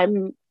yeah,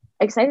 I'm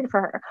excited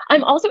for her.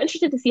 I'm also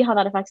interested to see how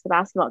that affects the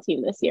basketball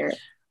team this year.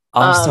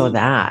 Also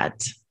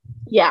that.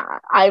 Yeah,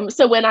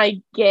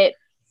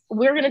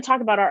 we're going to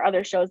talk about our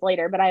other shows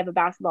later, but I have a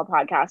basketball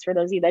podcast for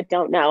those of you that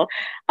don't know,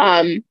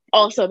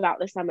 also about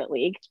the Summit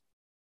League.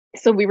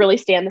 So we really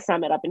stand the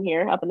Summit up in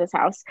this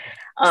house.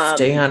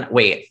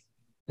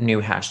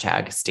 New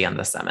hashtag, stand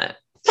the Summit.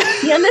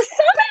 Stand the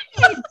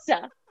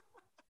Summit!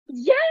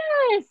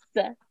 Yes!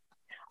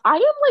 I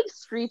am like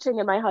screeching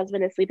and my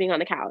husband is sleeping on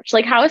the couch.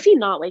 Like, how is he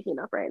not waking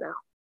up right now?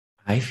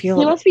 I feel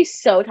he must be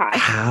so tired.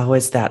 How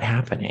is that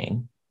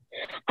happening?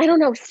 I don't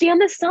know. Stand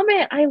the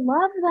Summit. I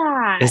love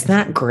that. Isn't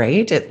that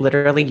great? It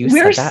literally,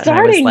 we're said that.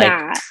 Starting and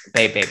I was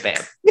like, babe.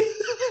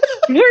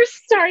 We're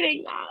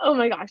starting that. Oh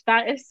my gosh.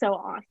 That is so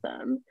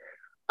awesome.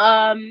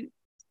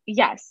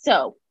 Yes.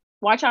 So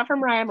watch out for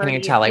Mariah Murdy. Can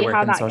you tell I work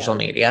in social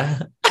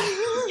media?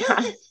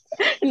 Yeah.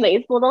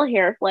 Nice little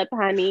hair flip,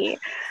 honey.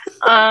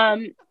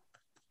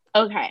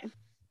 Okay.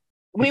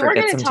 We were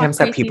going to sometimes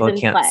that people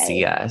can't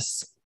see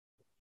us.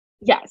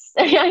 Yes,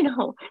 I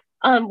know.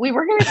 We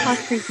were going to talk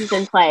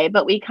preseason play,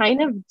 but we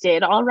kind of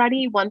did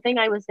already. One thing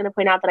I was going to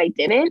point out that I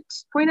didn't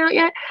point out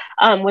yet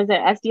was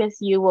that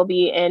SDSU will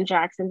be in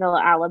Jacksonville,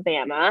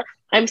 Alabama.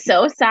 I'm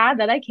so sad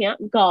that I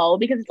can't go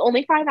because it's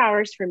only 5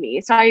 hours for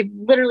me. So I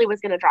literally was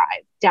going to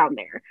drive down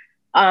there.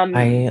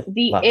 I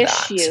The love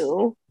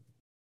issue,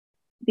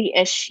 the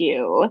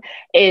issue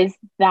is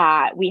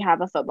that we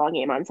have a football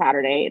game on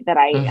Saturday that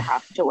I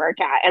have to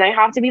work at, and I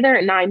have to be there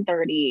at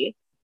 9:30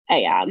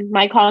 a.m.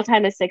 My call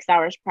time is 6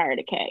 hours prior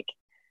to kick.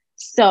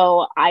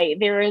 So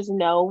there is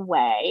no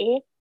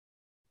way,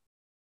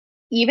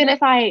 even if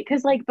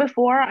because like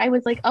before I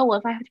was like, oh, well,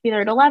 if I have to be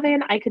there at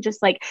 11, I could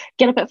just like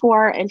get up at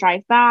 4 and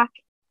drive back.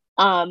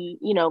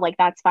 Like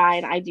that's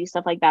fine. I do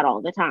stuff like that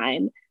all the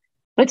time.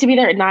 But to be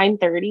there at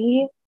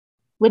 9:30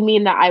 would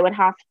mean that I would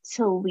have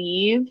to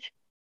leave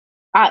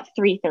at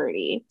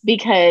 3:30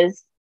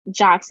 because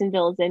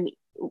Jacksonville's in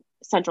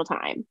Central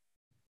Time.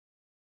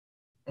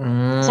 So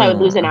I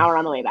would lose an hour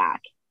on the way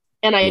back.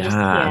 And I just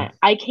can't.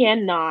 I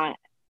cannot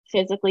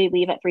physically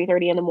leave at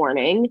 3:30 in the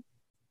morning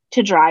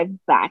to drive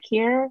back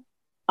here.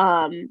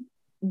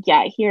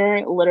 Get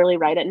here literally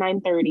right at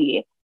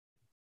 9:30.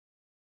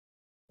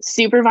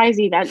 Supervise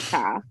event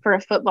staff for a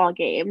football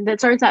game that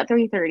starts at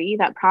 3:30.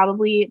 That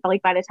probably,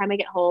 like, by the time I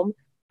get home,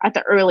 at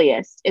the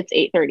earliest, it's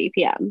 8:30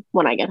 p.m.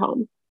 when I get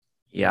home.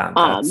 Yeah.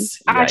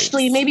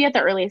 Actually, maybe at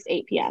the earliest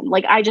 8 p.m.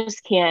 Like, I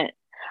just can't.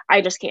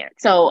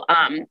 So,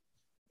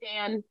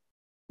 Dan,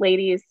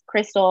 ladies,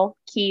 Crystal,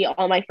 Key,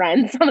 all my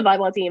friends on the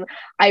volleyball team,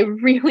 I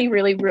really,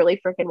 really,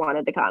 really freaking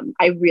wanted to come.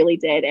 I really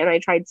did. And I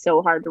tried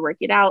so hard to work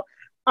it out.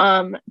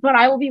 But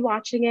I will be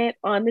watching it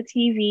on the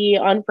TV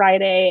on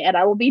Friday, and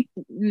I will be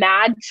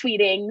mad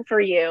tweeting for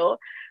you.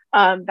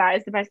 That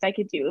is the best I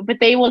could do. But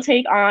they will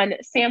take on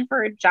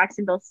Samford,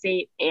 Jacksonville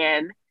State,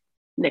 and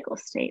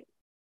Nicholls State.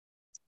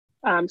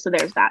 So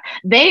there's that.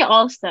 They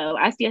also,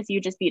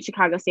 SDSU just beat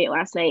Chicago State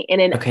last night in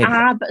an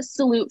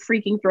absolute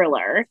freaking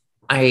thriller.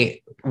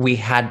 We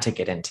had to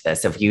get into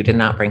this. If you did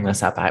not bring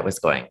this up, I was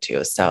going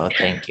to. So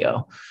thank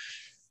you.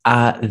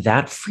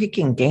 That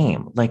freaking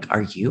game. Like,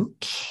 are you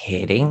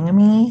kidding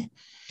me?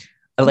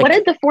 Like, what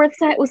did the fourth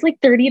set? It was like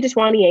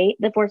 30-28,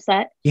 the fourth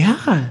set.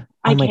 Yeah.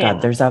 Oh my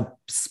God. There's a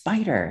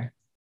spider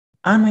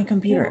on my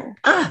computer.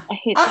 I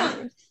hate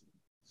spiders.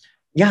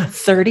 Yeah.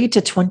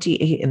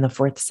 30-28 in the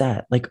fourth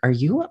set. Like, are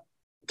you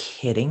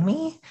kidding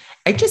me?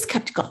 I just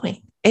kept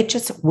going. It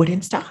just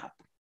wouldn't stop.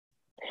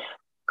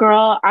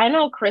 Girl, I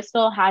know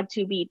Crystal had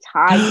to be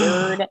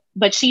tired,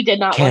 but she did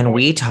not. Can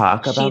we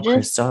talk about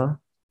Crystal?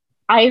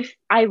 I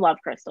love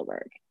Crystal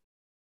Berg.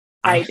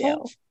 I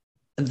do.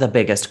 The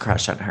biggest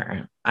crush on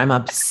her. I'm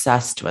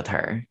obsessed with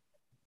her.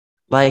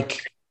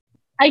 Like,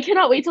 I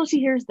cannot wait till she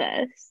hears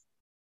this.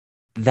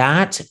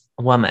 That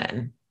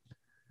woman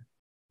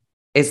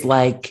is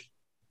like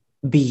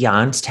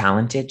beyond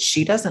talented.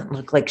 She doesn't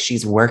look like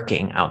she's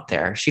working out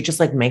there. She just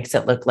like makes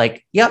it look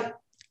like, yep,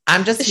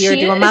 I'm just here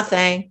doing my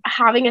thing.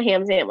 Having a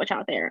ham sandwich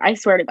out there. I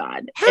swear to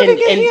God. Having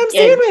a ham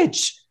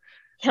sandwich.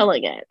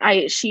 Killing it.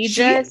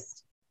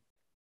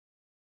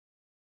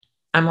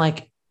 I'm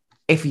like,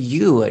 if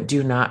you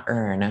do not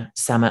earn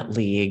Summit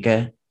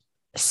League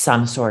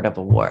some sort of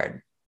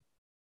award,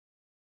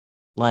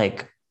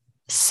 like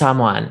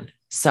someone,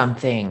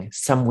 something,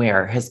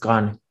 somewhere has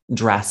gone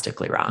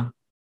drastically wrong.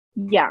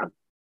 Yeah.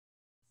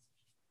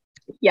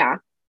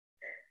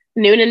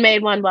 Noonan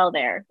made one well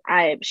there.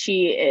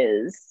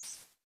 She's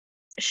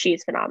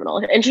phenomenal.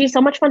 And she's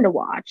so much fun to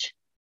watch.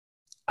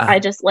 I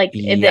just like,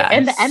 and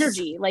the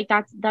energy, like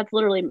that's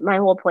literally my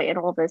whole point in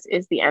all of this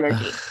is the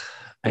energy.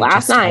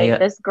 Last night,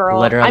 this girl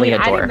literally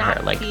adore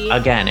her. Like,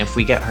 again, if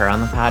we get her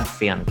on the pod,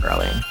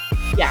 fangirling.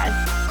 Yes.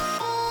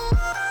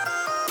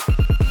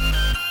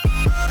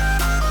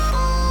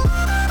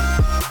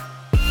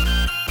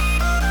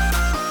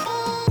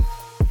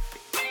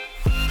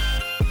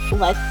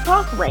 Let's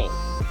talk rank.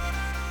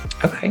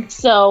 Okay.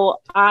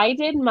 So I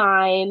did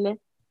mine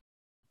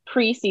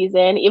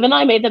preseason. Even though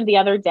I made them the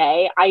other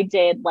day, I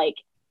did like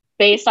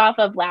based off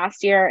of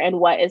last year and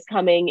what is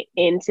coming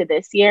into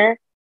this year.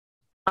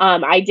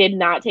 I did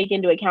not take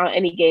into account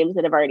any games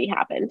that have already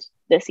happened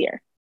this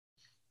year.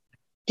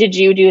 Did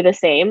you do the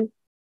same?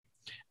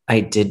 I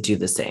did do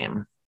the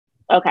same.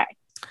 Okay.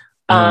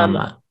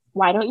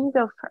 Why don't you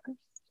go first?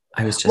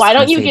 I was just. Why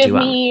don't you give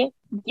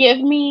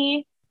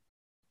me?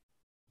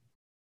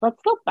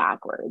 Let's go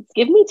backwards.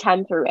 Give me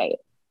 10 through 8.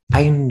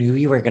 I knew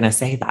you were gonna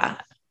say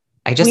that.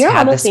 I just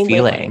had this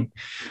feeling.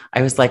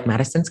 I was like,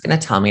 Madison's gonna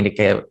tell me to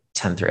give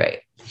 10 through 8.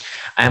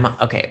 I'm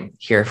okay,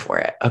 here for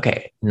it.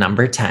 Okay,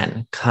 number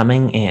 10,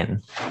 coming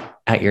in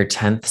at your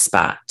 10th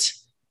spot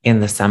in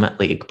the Summit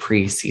League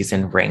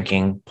preseason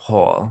ranking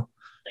poll.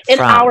 In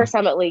our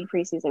Summit League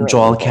preseason ranking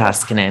Joel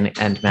Kaskinen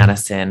and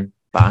Madison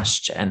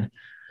Bostian.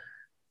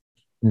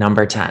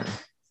 Number 10,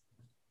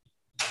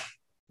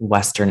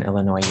 Western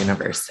Illinois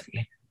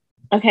University.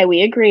 Okay,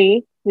 we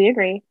agree. Give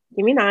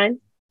me 9.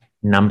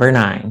 Number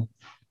 9,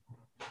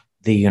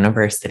 the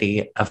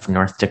University of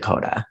North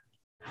Dakota.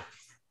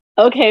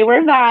 Okay,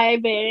 we're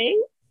vibing.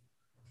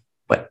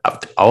 But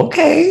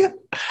okay.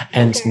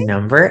 And Okay.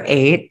 number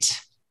 8,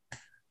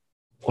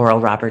 Oral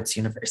Roberts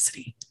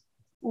University.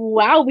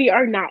 Wow, we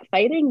are not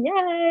fighting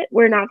yet.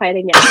 We're not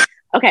fighting yet.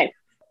 Okay.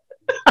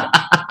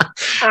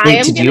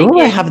 Wait, did you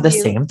have the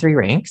same 3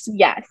 ranks?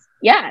 Yes.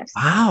 Yes.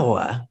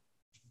 Wow.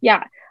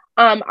 Yeah.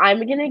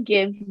 I'm gonna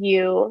give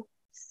you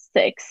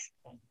 6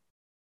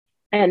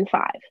 and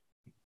 5.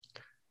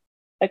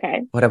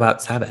 Okay. What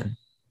about 7?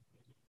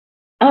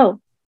 Oh,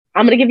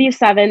 I'm gonna give you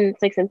 7,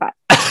 6, and 5.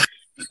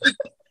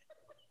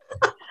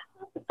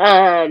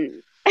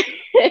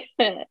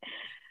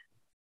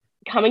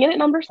 Coming in at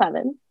number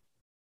 7,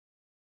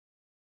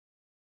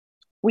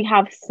 we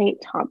have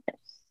St. Thomas.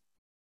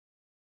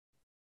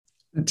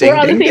 Ding, We're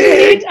on the ding, same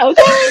ding. page.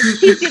 Okay,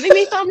 he's giving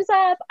me thumbs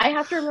up. I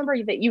have to remember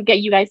that you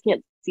guys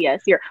can't see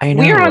us here. I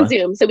know. We're on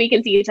Zoom, so we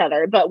can see each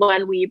other. But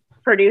when we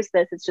produce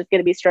this, it's just going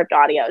to be stripped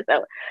audio.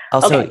 So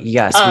Also, okay.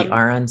 yes, we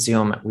are on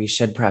Zoom. We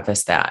should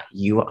preface that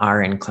you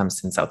are in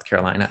Clemson, South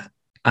Carolina.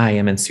 I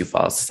am in Sioux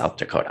Falls, South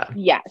Dakota.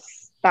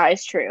 Yes, that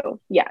is true.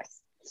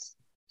 Yes.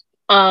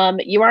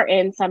 You are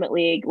in Summit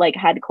League, like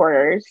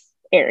headquarters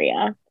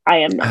area. I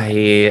am not.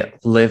 I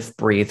live,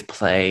 breathe,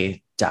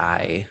 play,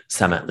 die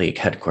Summit League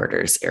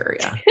headquarters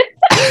area.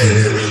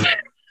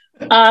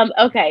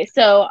 Okay,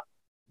 so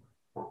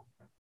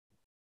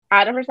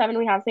at number 7,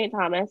 we have St.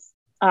 Thomas.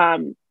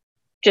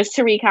 Just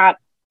to recap,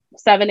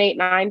 7, 8,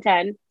 9,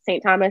 10,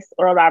 St. Thomas,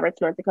 Oral Roberts,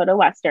 North Dakota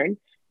Western.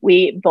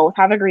 We both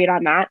have agreed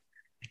on that.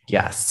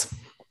 Yes.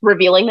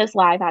 Revealing this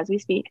live as we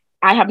speak.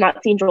 I have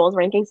not seen Joel's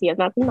rankings. He has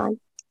not seen mine.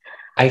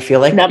 I feel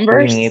like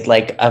we need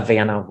like a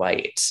Vanna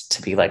White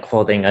to be like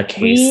holding a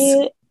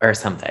case or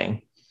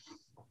something.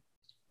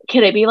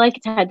 Can it be like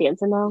Ted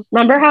Danson though?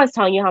 Remember how I was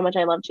telling you how much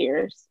I love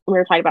Cheers when we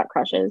were talking about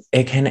crushes?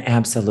 It can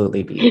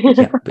absolutely be.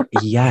 Yeah,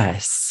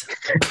 yes.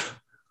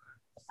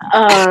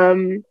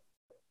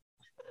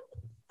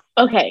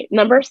 Okay,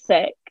 number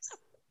 6.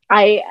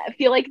 I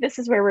feel like this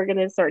is where we're going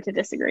to start to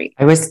disagree.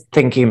 I was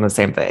thinking the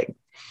same thing.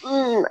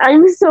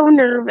 I'm so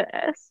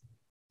nervous.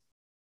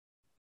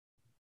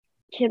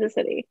 Kansas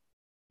City.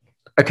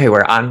 Okay,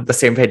 we're on the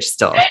same page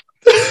still.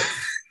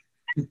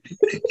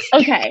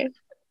 Okay.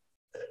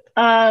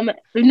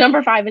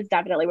 Number 5 is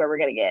definitely where we're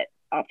going to get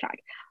off track.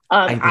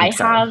 I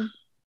have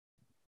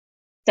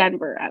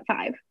Denver at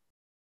 5.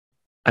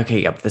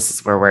 Okay, yep, this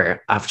is where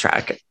we're off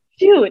track.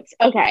 Shoot.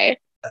 Okay.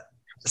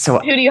 So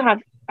who do you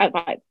have at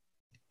 5?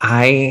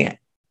 I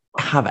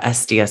have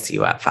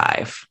SDSU at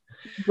 5.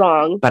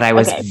 Wrong. But I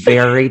was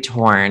very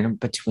torn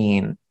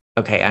between,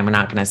 okay, I'm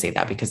not going to say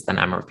that because then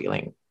I'm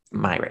revealing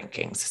my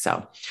rankings.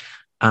 So,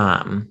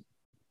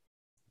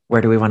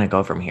 where do we want to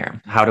go from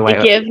here? How do I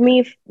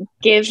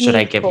should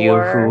I give you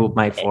who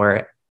my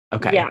 4?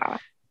 Okay. Yeah.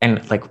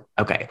 And like,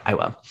 okay, I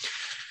will.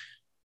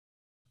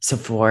 So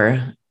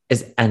 4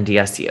 is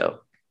NDSU.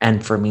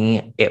 And for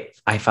me,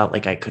 I felt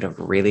like I could have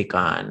really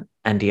gone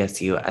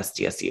NDSU,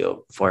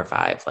 SDSU, 4,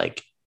 5.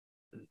 Like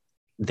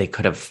they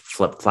could have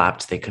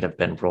flip-flopped. They could have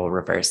been role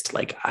reversed.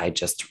 Like I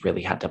just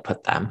really had to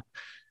put them.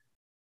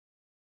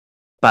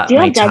 But do you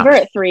have Denver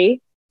at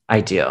 3?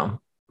 I do.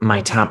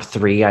 My top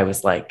 3, I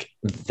was like,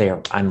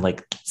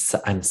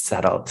 I'm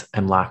settled.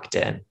 I'm locked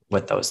in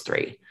with those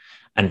 3.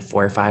 And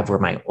 4, 5 were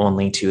my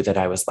only 2 that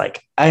I was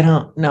like, I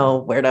don't know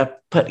where to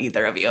put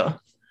either of you.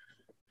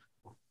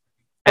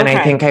 And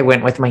I think I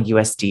went with my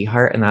USD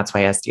heart, and that's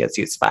why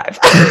SDSU is 5.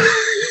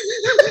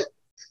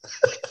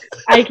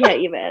 I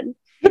can't even.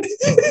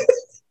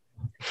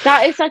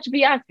 That is such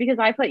BS because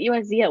I put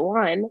USD at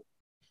 1.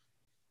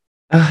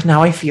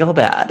 Now I feel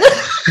bad.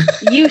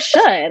 You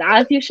should,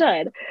 as you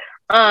should.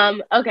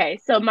 Okay,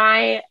 so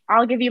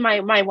I'll give you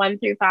my 1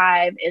 through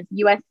 5 is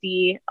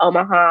USD,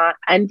 Omaha,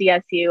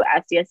 NDSU,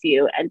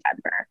 SDSU, and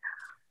Denver.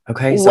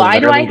 Okay, so why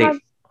do I have?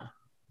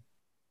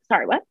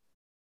 Sorry, what?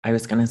 I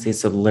was gonna say,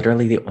 so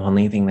literally the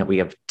only thing that we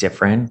have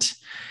different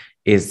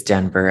is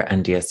Denver,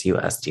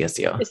 NDSU,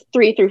 SDSU. It's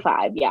 3 through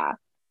 5, yeah.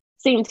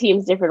 Same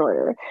teams, different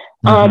order.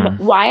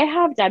 Why I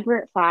have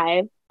Denver at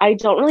 5? I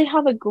don't really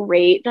have a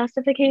great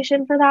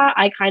justification for that.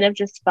 I kind of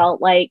just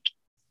felt like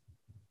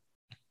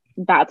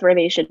that's where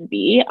they should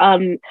be.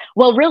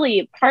 Well,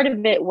 really, part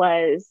of it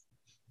was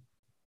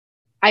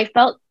I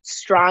felt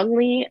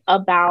strongly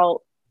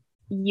about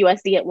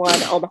USD at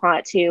 1, Omaha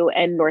at 2,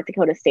 and North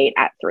Dakota State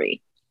at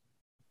 3.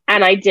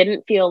 And I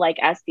didn't feel like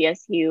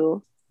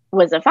SDSU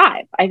was a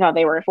 5. I thought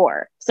they were a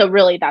 4. So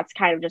really, that's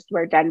kind of just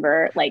where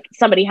Denver, like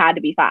somebody had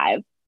to be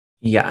 5.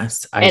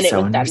 Yes, I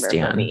so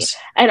understand.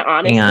 And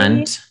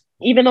honestly,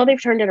 even though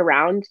they've turned it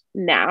around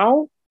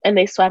now and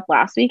they swept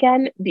last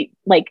weekend,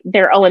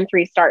 their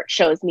 0-3 start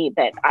shows me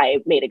that I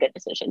made a good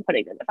decision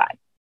putting them at 5.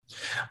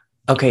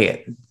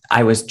 Okay,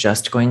 I was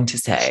just going to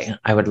say,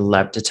 I would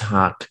love to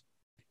talk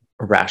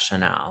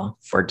rationale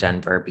for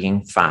Denver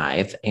being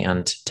 5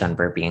 and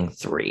Denver being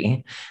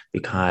 3,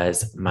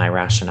 because my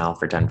rationale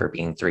for Denver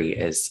being 3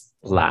 is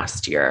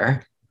last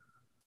year.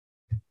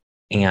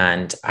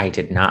 And I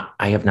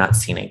have not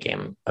seen a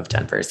game of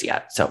Denver's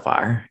yet so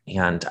far.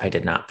 And I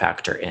did not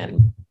factor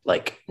in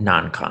like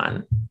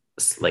non-con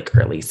like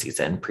early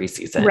season,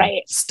 preseason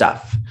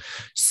stuff.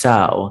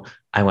 So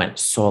I went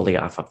solely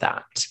off of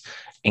that.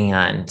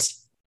 And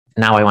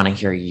now I want to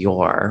hear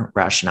your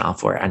rationale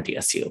for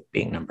NDSU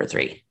being number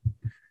 3.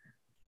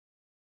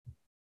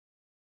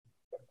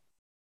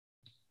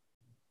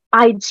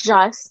 I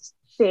just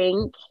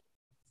think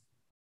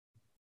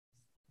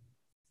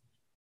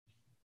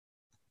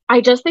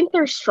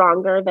they're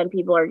stronger than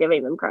people are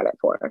giving them credit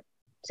for,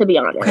 to be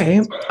honest.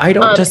 Okay, I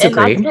don't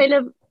disagree.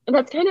 And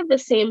that's kind of the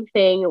same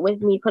thing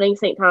with me putting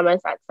St.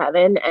 Thomas at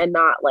 7 and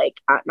not like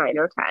at 9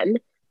 or 10.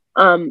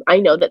 I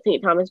know that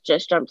St. Thomas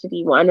just jumped to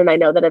D1, and I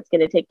know that it's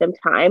going to take them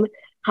time.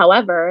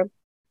 However,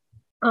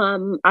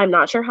 I'm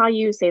not sure how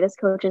you say this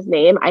coach's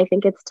name. I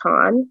think it's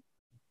Ton.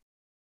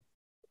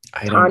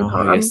 I don't know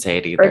how you say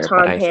it either,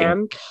 but I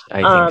think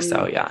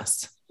so,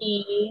 yes.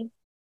 He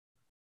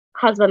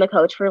has been the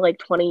coach for like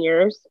 20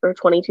 years or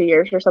 22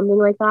 years or something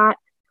like that.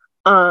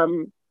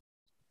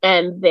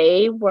 And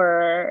they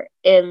were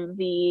in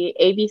the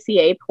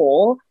AVCA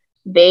poll.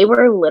 They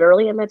were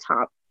literally in the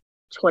top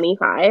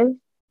 25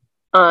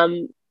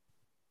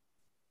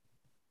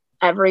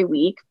 every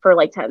week for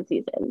like 10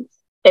 seasons.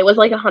 It was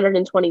like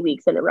 120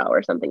 weeks in a row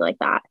or something like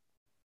that.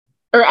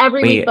 Or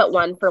every week but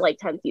one for like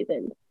 10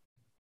 seasons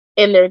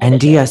in their division.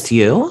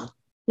 NDSU?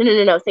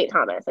 No, St.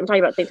 Thomas. I'm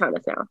talking about St.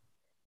 Thomas now.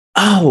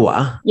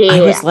 Oh, yeah.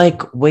 I was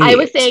like, wait.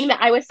 I think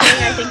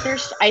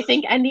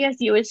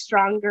NDSU is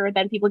stronger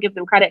than people give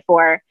them credit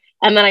for.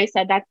 And then I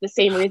said that's the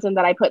same reason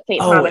that I put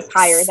St. Thomas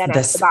higher than at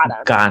the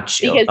bottom. Got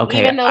you. Because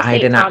okay, I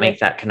did not make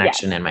that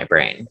connection in my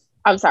brain.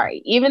 I'm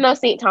sorry. Even though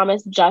St.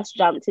 Thomas just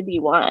jumped to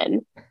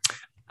D1,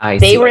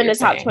 they were in the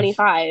top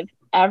 25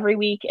 every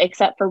week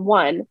except for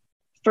one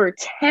for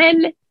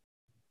 10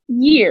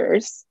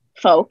 years,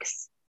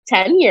 folks.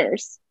 10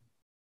 years.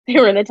 They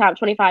were in the top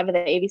 25 of the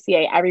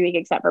AVCA every week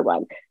except for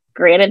one.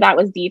 Granted, that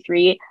was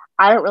D3.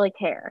 I don't really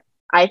care.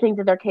 I think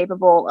that they're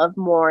capable of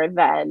more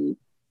than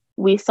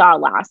we saw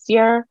last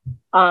year.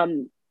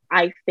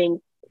 I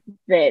think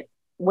that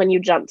when you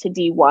jump to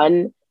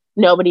D1,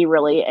 nobody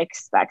really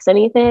expects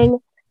anything.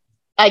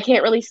 I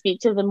can't really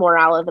speak to the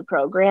morale of the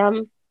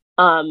program.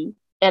 And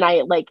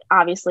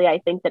obviously, I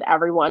think that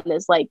everyone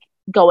is like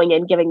going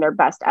in, giving their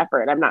best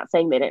effort. I'm not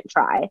saying they didn't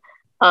try.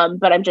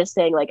 But I'm just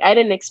saying, like, I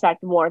didn't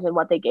expect more than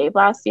what they gave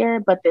last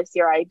year, but this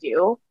year I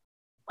do.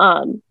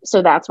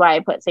 So that's why I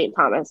put St.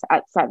 Thomas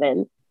at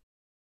 7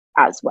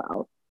 as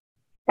well.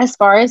 As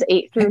far as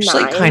 8 through 9.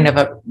 I actually kind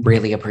of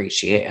really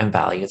appreciate and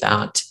value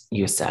that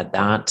you said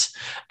that.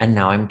 And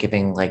now I'm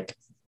giving like,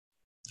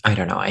 I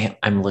don't know,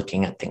 I'm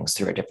looking at things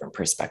through a different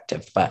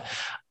perspective, but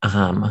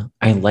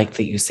I like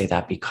that you say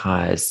that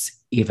because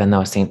even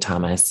though St.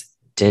 Thomas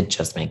did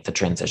just make the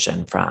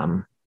transition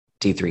from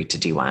D3 to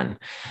D1,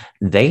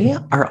 they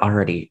are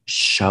already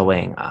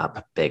showing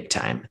up big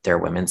time. Their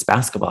women's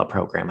basketball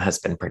program has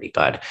been pretty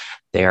good.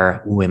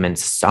 Their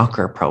women's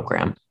soccer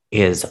program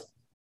is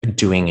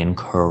doing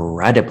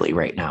incredibly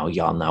right now.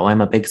 Y'all know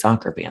I'm a big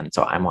soccer fan,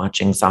 so I'm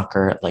watching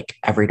soccer like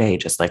every day,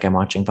 just like I'm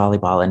watching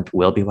volleyball, and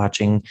we'll be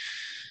watching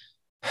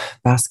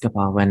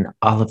basketball when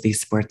all of these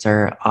sports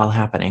are all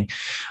happening.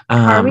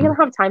 Are we gonna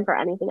have time for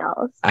anything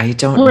else? I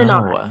don't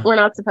know. We're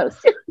not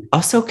supposed to.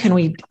 Also,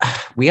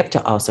 we have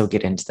to also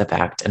get into the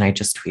fact, and I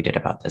just tweeted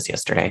about this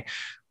yesterday.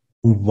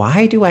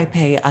 Why do I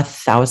pay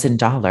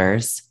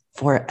 $1,000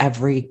 for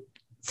every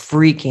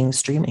freaking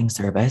streaming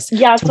service?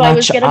 Yeah, to so watch I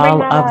was gonna bring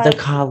that all of up. the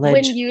college.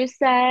 When you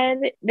said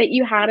that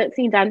you hadn't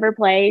seen Denver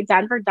play,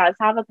 Denver does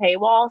have a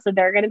paywall, so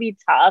they're gonna be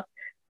tough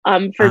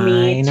for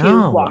me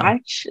to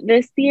watch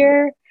this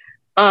year.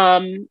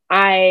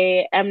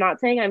 I am not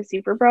saying I'm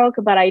super broke,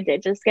 but I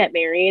did just get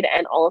married,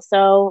 and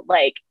also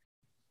like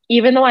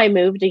even though I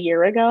moved a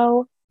year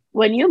ago,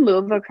 when you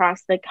move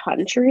across the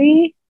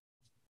country,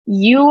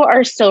 you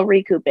are still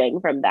recouping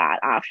from that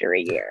after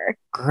a year.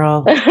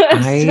 Girl,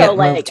 I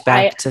moved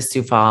back to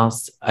Sioux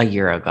Falls a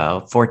year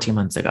ago, 14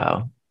 months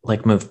ago,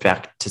 moved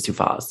back to Sioux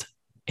Falls,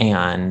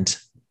 and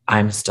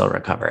I'm still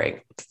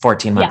recovering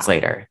 14 months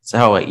later.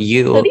 So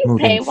you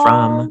moving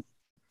from...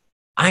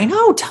 I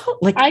know.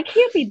 I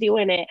can't be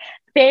doing it.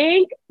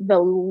 Thank the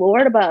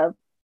Lord above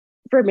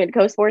for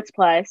Midco Sports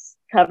Plus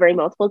covering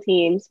multiple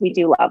teams. We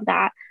do love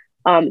that.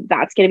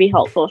 That's going to be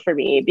helpful for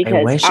me because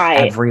I wish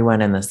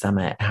everyone in the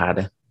summit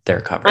had their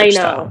coverage. I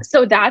know.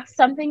 So that's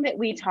something that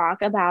we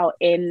talk about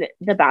in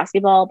the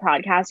basketball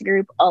podcast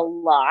group a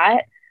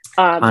lot,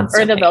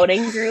 or the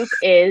voting group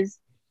is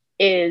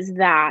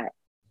that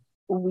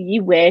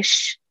we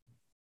wish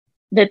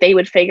that they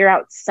would figure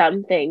out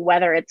something,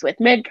 whether it's with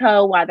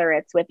Midco, whether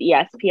it's with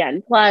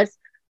ESPN Plus,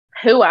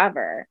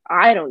 whoever,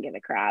 I don't give a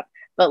crap,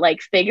 but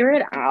like figure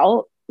it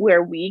out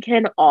where we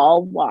can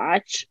all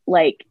watch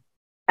like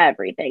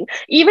everything,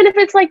 even if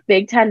it's like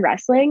Big Ten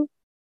wrestling.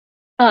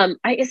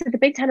 Is it the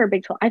Big Ten or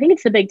Big 12? I think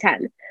it's the Big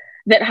Ten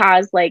that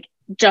has like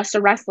just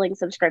a wrestling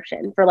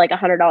subscription for like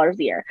 $100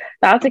 a year.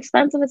 That's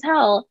expensive as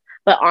hell.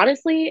 But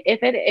honestly, if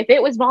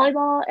it was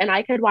volleyball and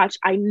I could watch,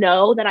 I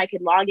know that I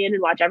could log in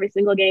and watch every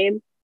single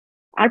game,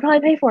 I'd probably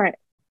pay for it.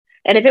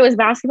 And if it was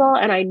basketball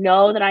and I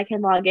know that I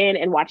can log in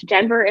and watch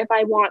Denver if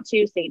I want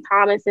to, St.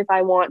 Thomas if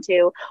I want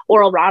to,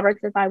 Oral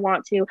Roberts if I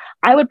want to,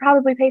 I would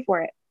probably pay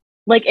for it.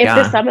 Like if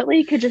the Summit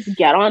League could just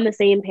get on the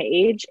same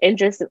page and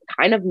just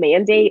kind of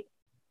mandate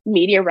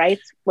media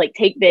rights, like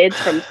take bids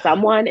from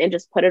someone and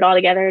just put it all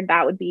together,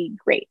 that would be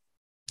great.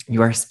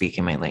 You are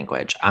speaking my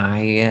language.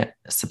 I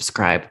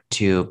subscribe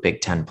to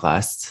Big Ten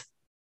Plus,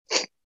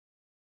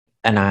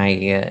 and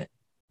I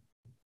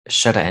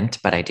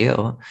shouldn't, but I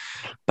do.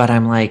 But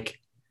I'm like,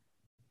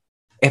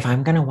 if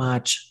I'm going to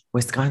watch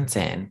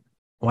Wisconsin,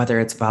 whether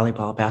it's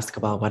volleyball,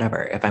 basketball,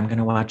 whatever, if I'm going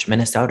to watch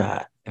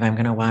Minnesota, if I'm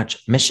going to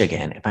watch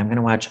Michigan, if I'm going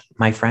to watch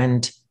my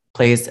friend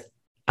plays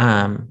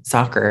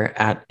soccer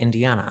at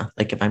Indiana,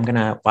 like if I'm going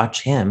to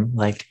watch him,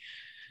 like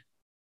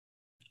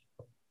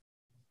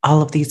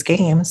all of these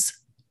games,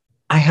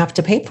 I have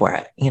to pay for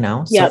it, you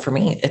know? So for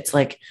me, it's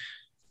like,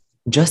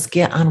 just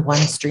get on one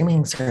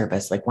streaming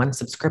service, like one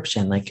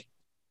subscription, like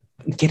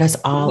get us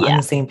all on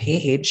the same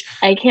page.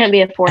 I can't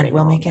be affording and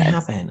we'll make it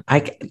happen.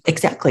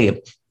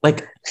 Exactly.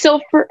 Like, so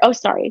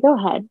sorry, go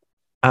ahead.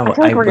 I feel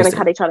like we're going to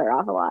cut each other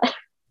off a lot.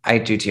 I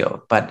do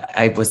too, but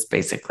I was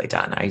basically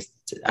done. I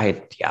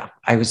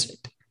was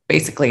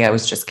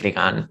just getting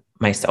on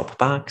my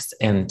soapbox,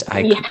 and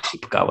I could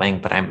keep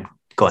going, but I'm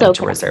going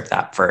to reserve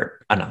that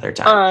for another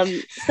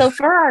time. So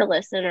for our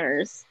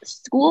listeners,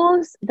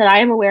 schools that I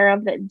am aware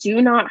of that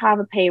do not have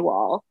a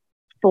paywall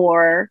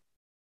for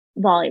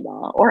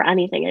volleyball or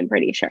anything, I'm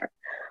pretty sure.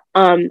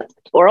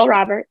 Oral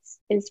Roberts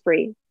is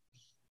free.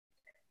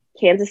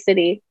 Kansas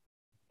City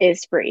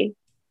is free.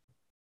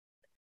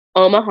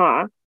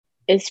 Omaha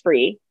is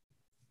free.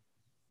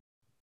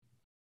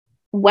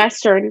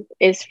 Western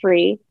is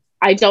free.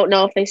 I don't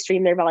know if they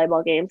stream their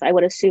volleyball games. I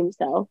would assume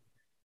so.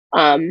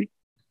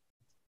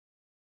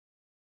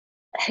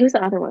 Who's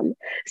the other one?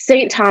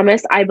 St.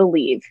 Thomas, I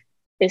believe,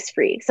 is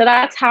free. So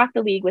that's half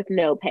the league with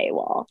no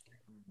paywall.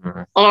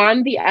 Mm-hmm.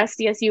 On the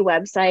SDSU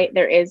website,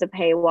 there is a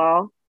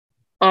paywall.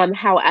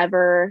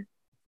 However,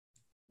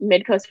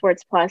 Midcoast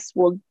Sports Plus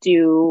will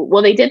do,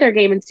 well, they did their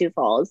game in Sioux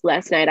Falls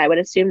last night. I would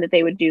assume that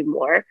they would do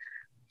more.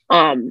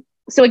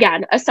 So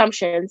again,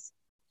 assumptions,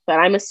 but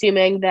I'm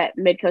assuming that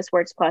Midcoast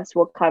Sports Plus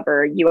will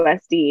cover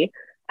USD,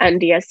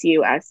 NDSU,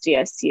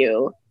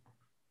 SDSU,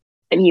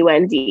 and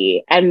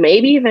UND, and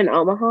maybe even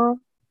Omaha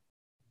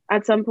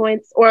at some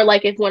points, or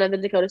like if one of the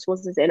Dakota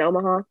schools is in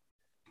Omaha.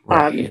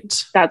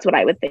 Right. That's what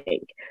I would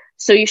think.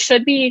 So you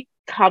should be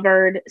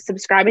covered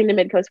subscribing to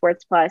Midcoast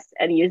Sports Plus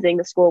and using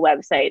the school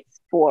websites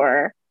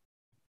for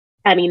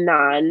any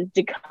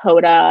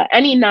non-Dakota,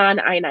 any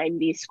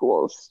non-I-90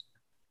 schools.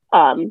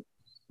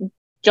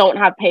 Don't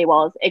have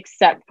paywalls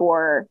except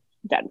for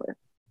Denver.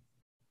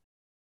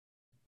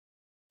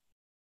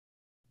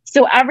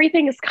 So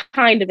everything is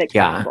kind of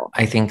accessible.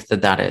 Yeah, I think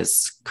that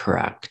is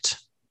correct.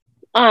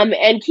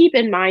 And keep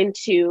in mind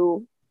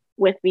too,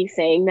 with me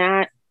saying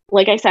that,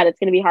 like I said, it's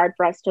going to be hard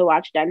for us to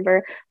watch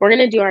Denver. We're going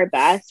to do our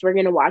best. We're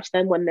going to watch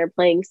them when they're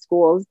playing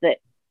schools that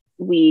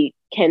we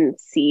can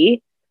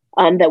see,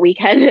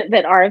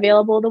 that are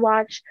available to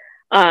watch.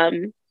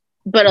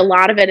 But a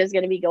lot of it is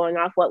going to be going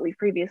off what we've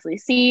previously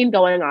seen,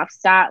 going off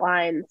stat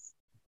lines,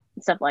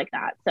 stuff like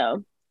that.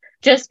 So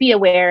just be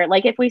aware,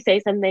 like if we say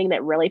something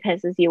that really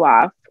pisses you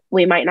off,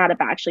 we might not have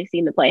actually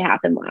seen the play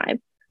happen live.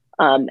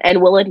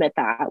 And we'll admit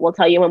that. We'll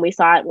tell you when we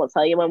saw it. We'll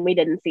tell you when we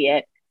didn't see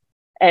it.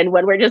 And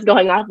when we're just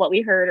going off what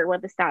we heard or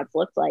what the stats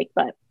looked like.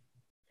 But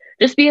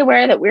just be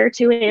aware that we're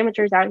two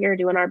amateurs out here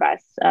doing our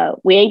best.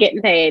 We ain't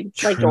getting paid,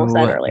 like Joel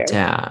said earlier.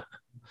 Yeah.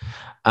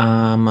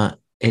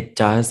 It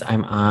does.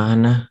 I'm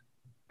on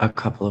a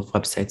couple of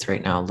websites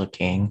right now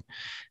looking.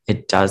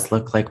 It does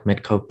look like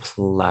Midco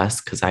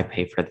Plus, because I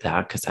pay for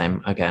that, because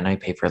I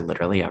pay for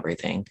literally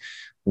everything.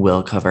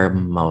 Will cover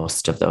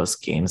most of those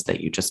games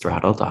that you just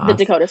rattled off. The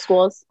Dakota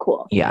schools?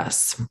 Cool.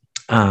 Yes.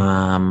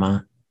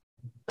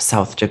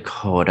 South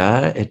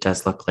Dakota, it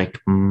does look like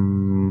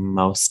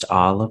most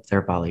all of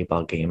their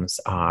volleyball games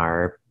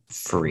are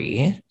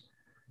free.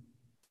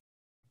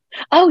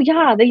 Oh,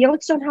 yeah. The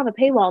Yotes don't have a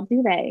paywall,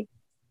 do they?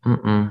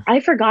 Mm-mm. I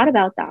forgot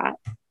about that.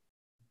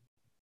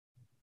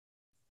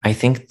 I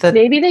think that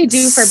maybe they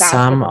do for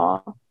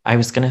basketball. I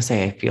was going to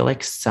say, I feel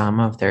like some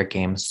of their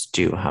games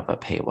do have a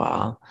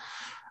paywall.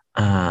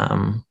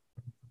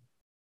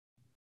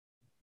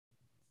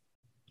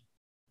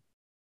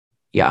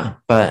 Yeah,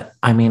 but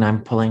I mean,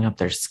 I'm pulling up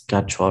their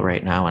schedule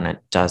right now, and it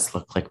does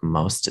look like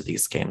most of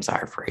these games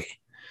are free.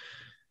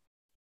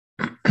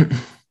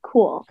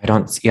 Cool. I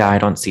don't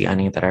see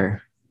any that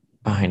are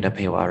behind a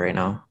paywall right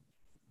now.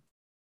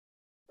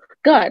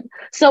 Good.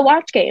 So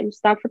watch games.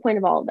 That's the point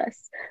of all of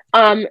this.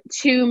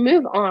 To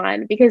move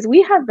on, because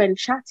we have been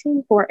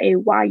chatting for a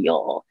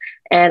while,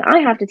 and I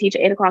have to teach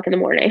at 8 o'clock in the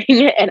morning,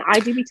 and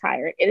I do be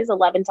tired. It is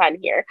 11:10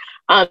 here.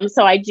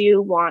 So I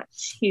do want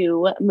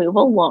to move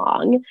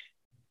along.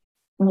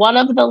 One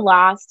of the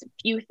last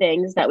few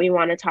things that we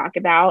want to talk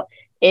about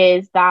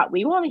is that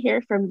we want to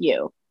hear from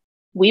you.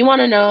 We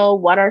want to know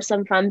what are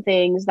some fun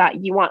things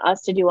that you want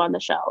us to do on the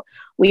show.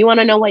 We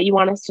want to know what you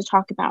want us to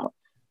talk about.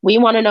 We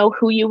want to know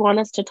who you want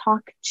us to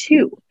talk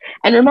to.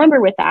 And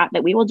remember with that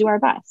we will do our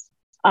best.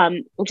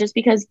 Just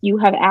because you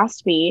have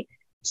asked me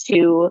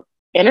to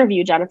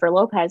interview Jennifer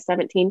Lopez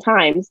 17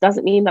 times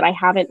doesn't mean that I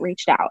haven't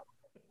reached out.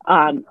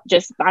 I'm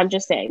just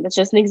saying, that's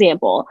just an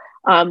example.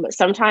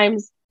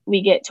 Sometimes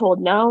we get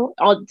told no.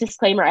 I'll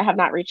disclaimer, I have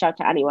not reached out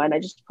to anyone. I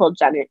just pulled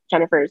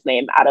Jennifer's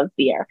name out of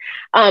the air.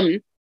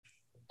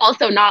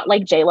 Also not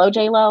like J-Lo,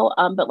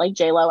 but like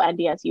J-Lo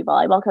NDSU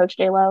volleyball coach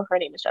J-Lo. Her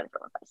name is Jennifer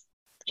Lopez,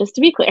 just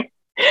to be clear.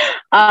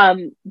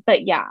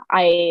 But yeah,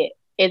 I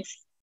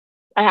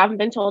haven't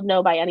been told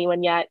no by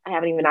anyone yet. I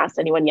haven't even asked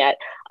anyone yet.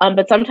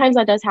 But sometimes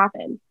that does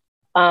happen.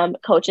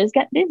 Coaches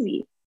get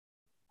busy.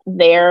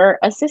 Their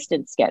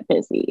assistants get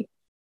busy.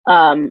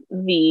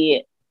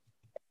 The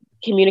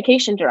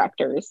communication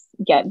directors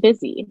get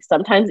busy.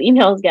 Sometimes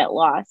emails get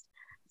lost.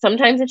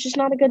 Sometimes it's just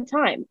not a good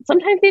time.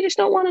 Sometimes they just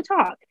don't want to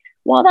talk.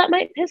 While that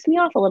might piss me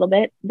off a little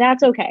bit,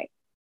 that's okay.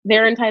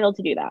 They're entitled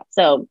to do that.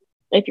 So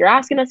if you're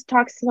asking us to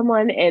talk to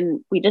someone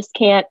and we just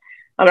can't,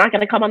 I'm not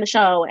going to come on the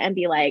show and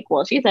be like,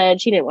 well, she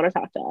said she didn't want to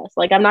talk to us.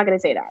 Like, I'm not going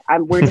to say that.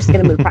 We're just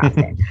going to move past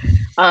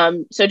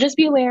it. So just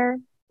be aware.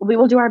 We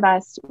will do our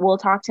best. We'll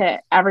talk to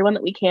everyone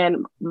that we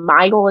can.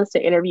 My goal is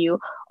to interview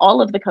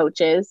all of the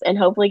coaches and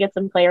hopefully get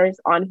some players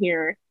on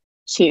here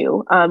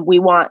too. We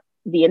want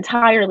the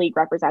entire league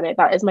represented.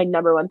 That is my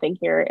number one thing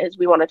here, is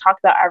we want to talk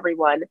about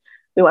everyone.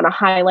 We want to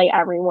highlight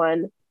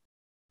everyone.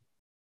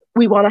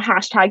 We want to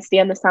hashtag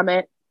stand the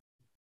summit.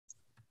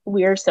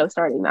 We are so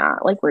starting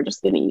that. Like, we're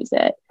just going to use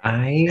it.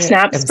 I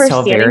am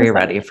so very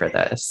ready for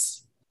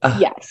this.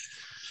 Yes.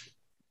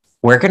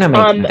 We're going to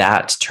make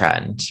that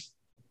trend.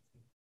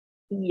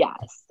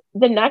 Yes.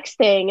 The next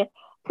thing,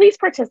 please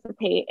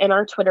participate in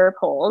our Twitter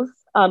polls.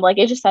 Like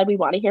I just said, we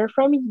want to hear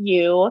from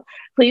you.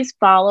 Please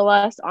follow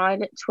us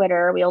on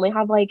Twitter. We only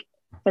have like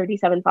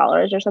 37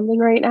 followers or something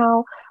right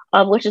now,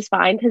 which is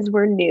fine because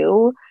we're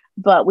new,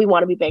 but we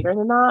want to be bigger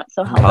than that.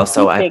 So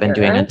also, I've been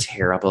doing a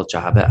terrible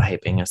job at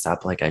hyping us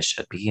up like I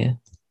should be.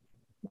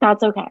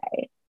 That's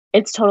okay.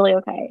 It's totally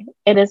okay.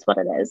 It is what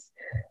it is.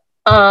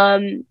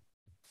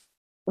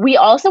 We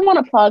also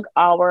want to plug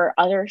our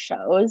other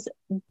shows.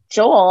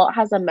 Joel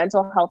has a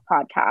mental health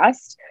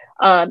podcast.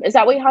 Is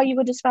that how you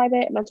would describe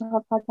it? Mental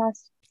health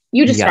podcast?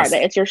 You describe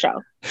it. It's your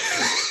show.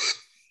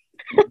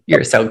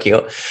 You're so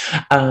cute.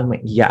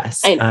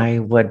 Yes, I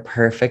would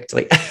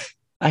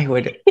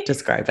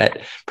describe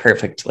it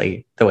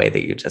perfectly the way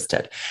that you just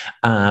did.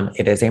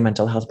 It is a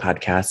mental health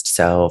podcast.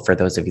 So for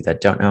those of you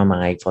that don't know,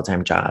 my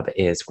full-time job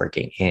is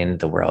working in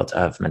the world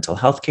of mental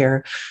health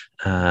care.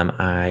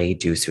 I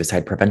do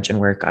suicide prevention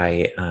work.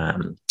 I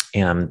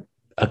am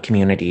a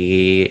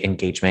community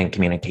engagement,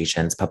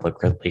 communications,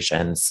 public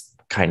relations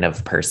kind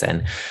of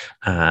person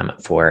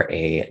for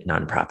a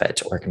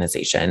nonprofit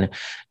organization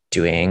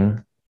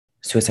doing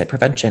suicide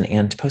prevention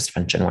and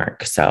post-prevention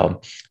work.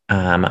 So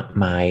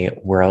my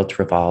world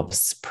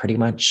revolves pretty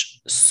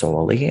much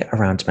solely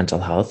around mental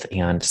health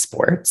and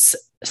sports.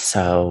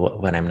 So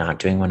when I'm not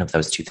doing one of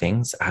those two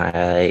things,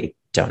 I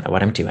don't know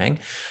what I'm doing.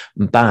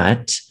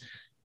 But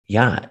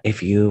yeah,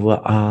 if you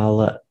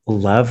all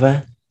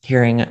love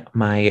hearing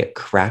my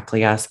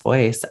crackly ass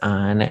voice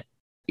on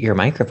your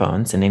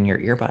microphones and in your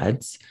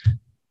earbuds,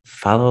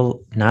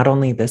 follow not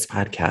only this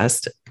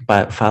podcast,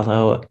 but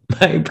follow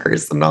my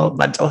personal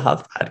mental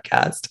health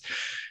podcast.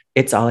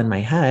 It's All in My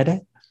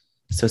Head.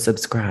 So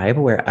subscribe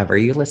wherever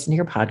you listen to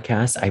your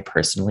podcast. I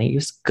personally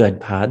use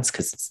Good Pods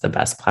because it's the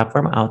best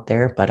platform out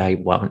there, but I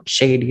won't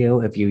shade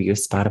you if you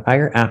use Spotify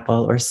or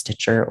Apple or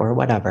Stitcher or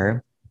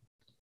whatever.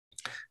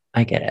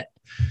 I get it.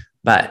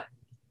 But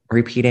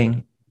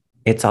repeating,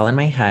 it's All in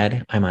My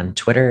Head. I'm on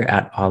Twitter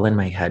at All in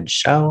My Head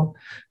Show.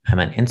 I'm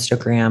on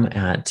Instagram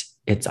at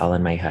It's All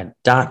in My Head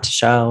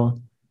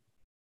 .show.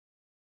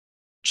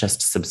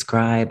 Just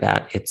subscribe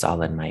at It's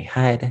All in My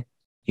Head.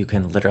 You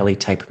can literally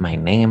type my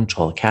name,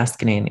 Joel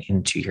Kaskinen,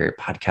 into your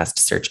podcast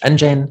search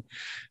engine,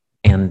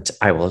 and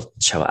I will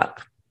show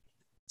up.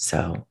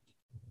 So,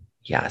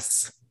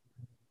 yes.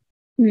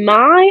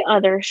 My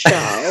other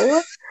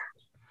show,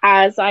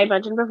 as I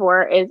mentioned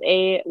before, is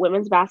a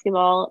women's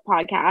basketball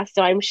podcast.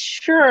 So I'm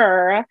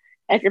sure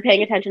if you're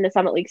paying attention to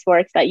Summit League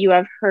Sports that you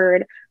have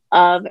heard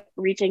of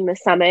Reaching the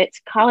Summit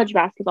college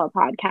basketball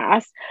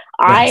podcast.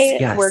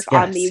 I work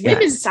on the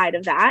women's side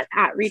of that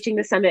at Reaching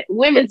the Summit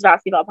women's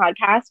basketball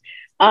podcast.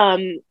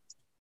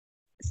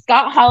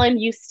 Scott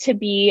Holland used to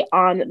be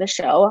on the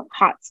show,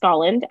 Hot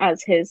Scotland,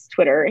 as his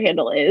Twitter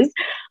handle is.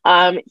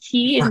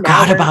 He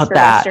forgot now about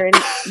that.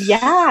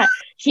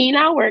 He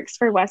now works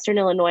for Western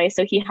Illinois,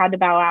 so he had to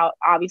bow out.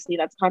 Obviously,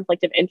 that's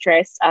conflict of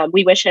interest.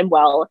 We wish him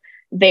well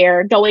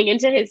there going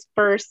into his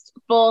first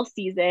full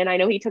season. I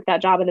know he took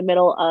that job in the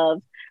middle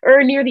of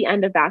or near the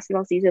end of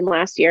basketball season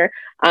last year.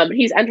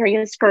 He's entering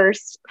his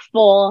first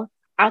full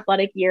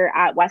athletic year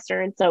at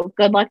Western. So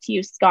good luck to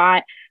you,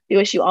 Scott. We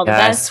wish you all the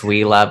best. Yes,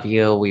 we love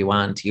you. We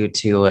want you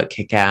to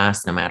kick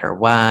ass no matter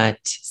what.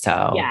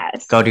 So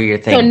go do your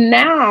thing. So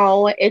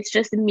now it's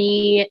just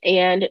me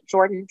and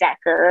Jordan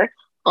Decker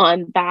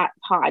on that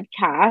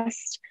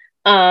podcast.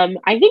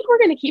 I think we're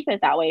going to keep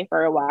it that way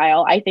for a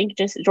while. I think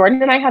just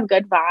Jordan and I have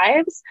good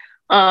vibes.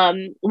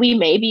 We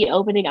may be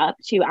opening up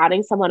to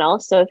adding someone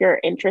else. So if you're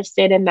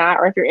interested in that,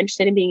 or if you're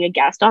interested in being a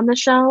guest on the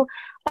show,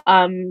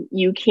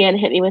 you can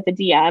hit me with a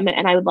DM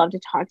and I would love to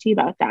talk to you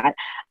about that.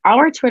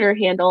 Our Twitter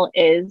handle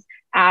is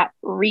at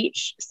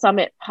Reach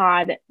Summit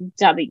Pod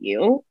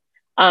W.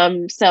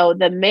 So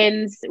the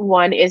men's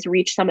one is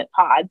Reach Summit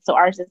Pod. So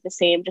ours is the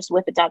same, just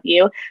with a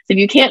W. So if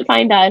you can't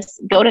find us,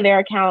 go to their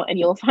account and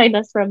you'll find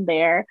us from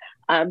there,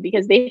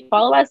 because they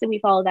follow us and we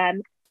follow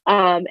them.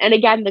 And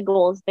again, the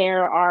goals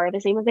there are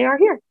the same as they are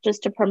here,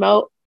 just to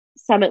promote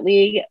Summit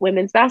League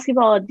women's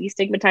basketball,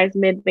 destigmatize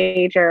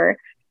mid-major,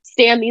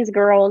 stand these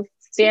girls,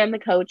 stand the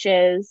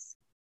coaches.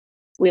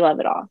 We love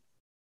it all.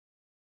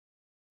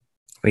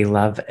 We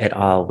love it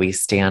all. We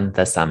stand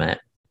the summit.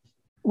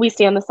 We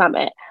stand the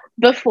summit.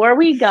 Before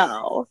we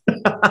go,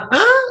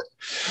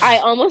 I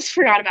almost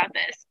forgot about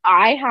this.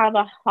 I have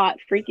a hot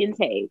freaking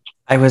take.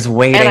 I was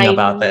waiting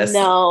about this.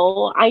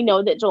 I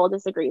know that Joel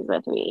disagrees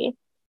with me.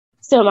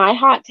 So my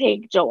hot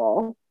take,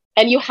 Joel,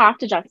 and you have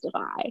to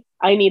justify.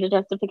 I need a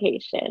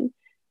justification.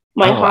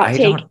 I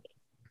don't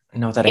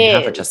know that I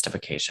have a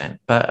justification,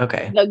 but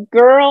okay. The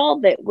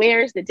girl that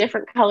wears the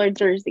different colored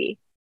jersey,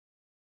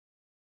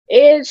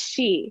 is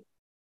she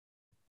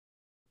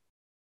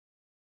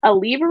a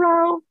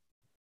libero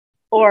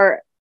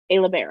or a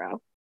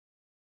libero?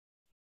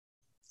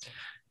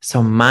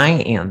 So my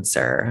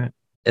answer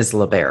is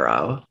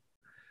libero.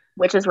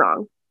 Which is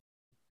wrong.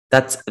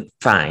 That's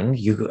fine.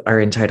 You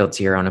are entitled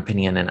to your own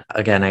opinion. And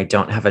again, I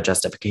don't have a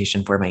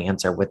justification for my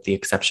answer, with the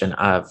exception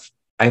of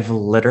I've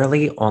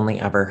literally only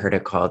ever heard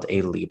it called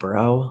a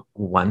libero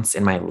once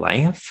in my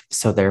life.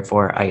 So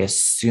therefore, I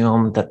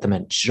assume that the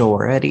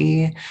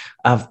majority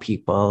of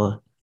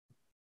people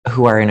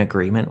who are in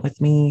agreement with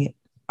me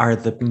are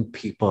the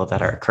people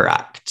that are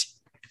correct.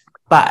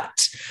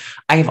 But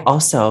I've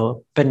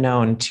also been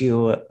known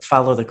to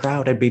follow the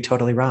crowd and be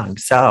totally wrong.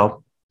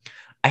 So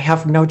I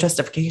have no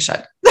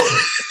justification.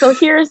 So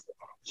here's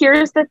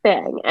the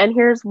thing, and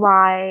here's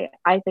why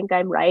I think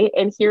I'm right,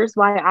 and here's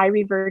why I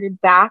reverted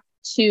back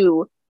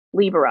to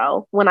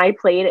libero. When I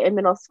played in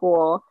middle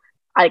school,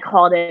 I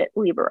called it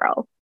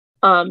libero,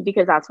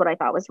 because that's what I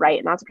thought was right,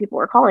 and that's what people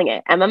were calling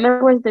it. And then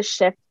there was the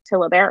shift to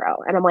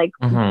libero, and I'm like,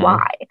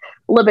 why?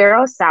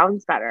 Libero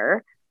sounds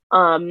better,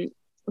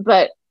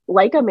 but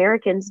like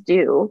Americans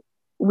do,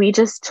 we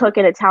just took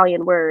an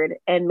Italian word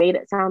and made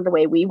it sound the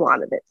way we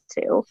wanted it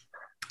to.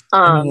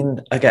 I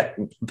mean,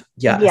 again,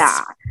 yes.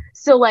 Yeah.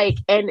 So like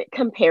in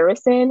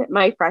comparison,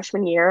 my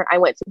freshman year, I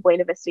went to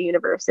Buena Vista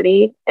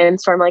University in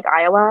Storm Lake,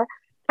 Iowa,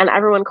 and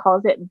everyone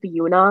calls it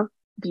Buena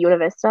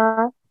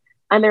Vista.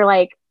 And they're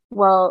like,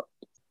 well,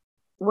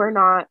 we're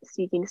not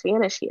speaking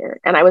Spanish here.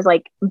 And I was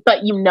like, but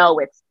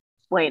it's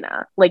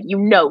Buena. Like,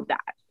 that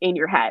in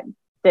your head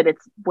that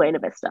it's Buena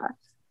Vista.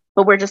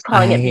 But we're just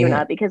calling it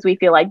Buena because we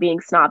feel like being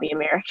snobby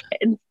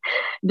Americans.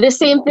 The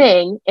same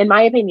thing, in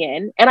my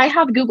opinion, and I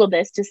have Googled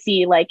this to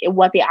see like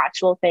what the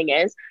actual thing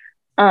is,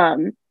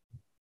 and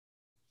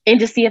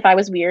to see if I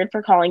was weird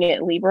for calling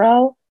it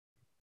libero.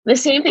 The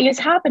same thing is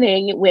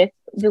happening with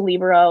the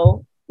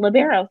libero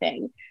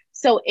thing.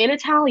 So in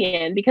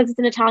Italian, because it's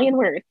an Italian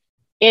word,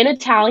 in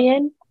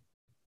Italian,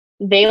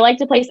 they like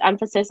to place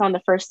emphasis on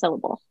the first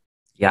syllable.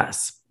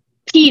 Yes.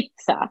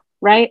 Pizza,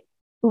 right?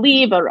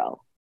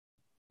 Libero.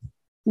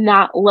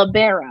 Not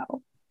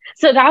libero.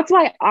 So that's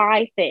why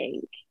I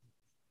think,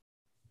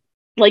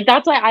 like,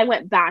 that's why I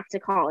went back to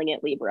calling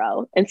it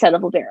libero instead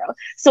of libero.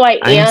 So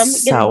I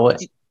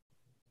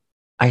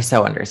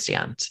so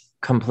understand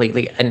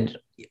completely. And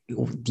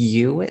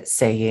you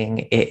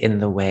saying it in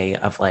the way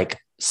of like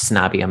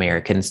snobby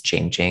Americans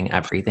changing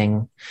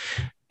everything,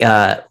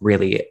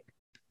 really,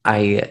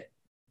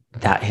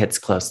 that hits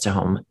close to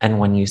home. And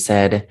when you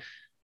said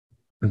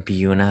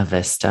Buena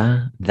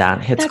Vista,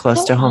 that hits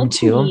close to home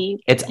too.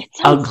 It's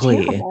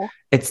ugly. Terrible.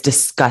 It's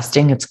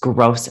disgusting. It's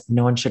gross.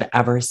 No one should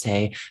ever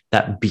say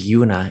that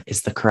Buena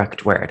is the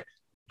correct word.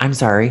 I'm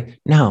sorry.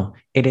 No,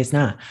 it is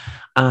not.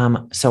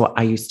 So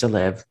I used to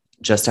live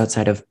just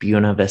outside of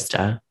Buena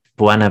Vista,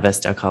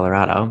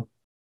 Colorado.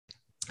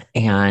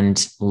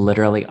 And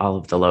literally all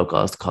of the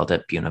locals called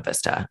it Buena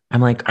Vista.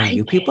 I'm like, are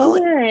you people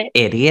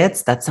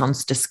idiots? That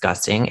sounds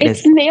disgusting.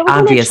 It's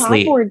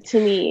obviously word to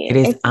me. It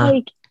is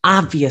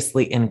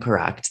obviously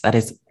incorrect. That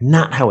is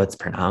not how it's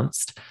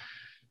pronounced.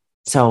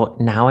 So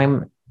now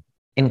I'm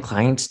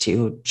inclined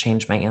to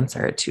change my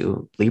answer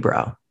to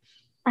libero.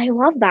 I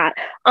love that.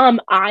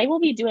 I will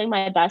be doing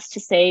my best to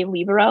say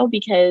libero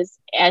because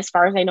as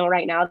far as I know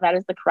right now, that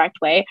is the correct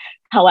way.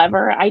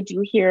 However, I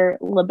do hear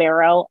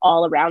libero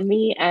all around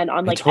me and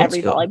on like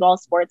every volleyball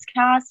sports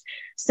cast.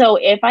 So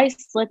if I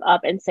slip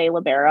up and say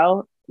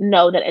libero,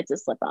 know that it's a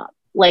slip up.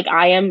 Like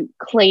I am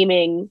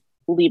claiming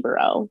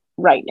libero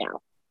right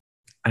now.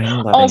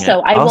 Also,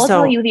 I will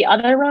tell you the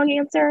other wrong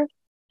answer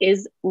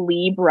is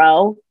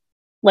Libro,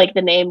 like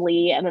the name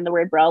Lee and then the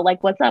word bro.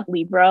 Like, what's up,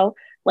 Libro?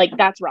 Like,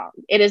 that's wrong.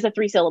 It is a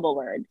 3-syllable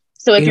word.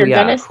 So if you're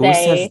gonna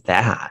say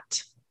that,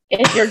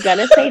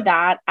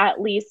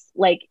 at least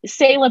like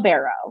say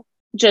libero.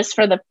 just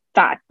for the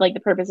fact, like the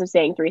purpose of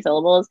saying 3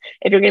 syllables,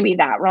 if you're going to be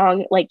that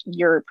wrong, like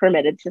you're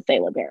permitted to say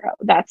libero.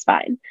 That's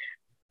fine.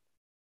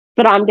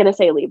 But I'm going to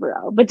say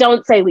libero. But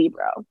don't say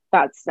libero.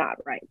 That's not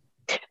right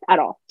at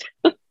all.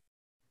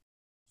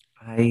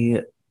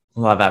 I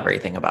love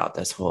everything about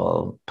this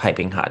whole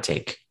piping hot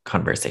take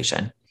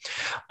conversation.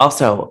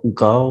 Also,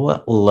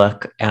 go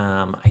look.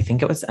 I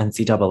think it was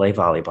NCAA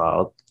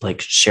volleyball,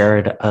 like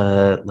shared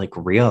a like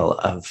reel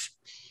of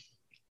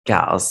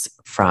gals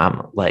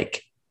from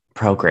like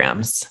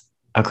programs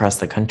across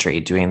the country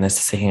doing the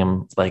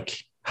same,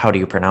 like, how do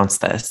you pronounce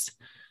this?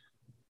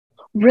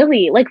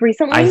 Really? Like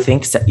recently? I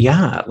think so.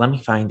 Yeah, let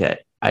me find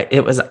it. I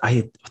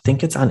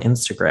think it's on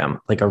Instagram,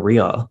 like a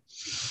reel.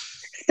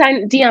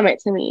 DM it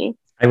to me.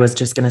 I was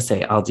just gonna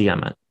say I'll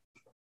DM it.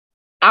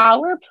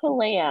 Our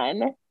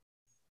plan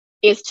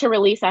is to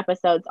release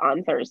episodes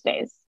on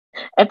Thursdays.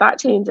 If that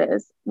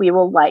changes, we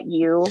will let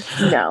you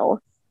know.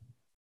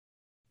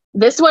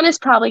 This one is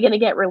probably going to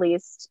get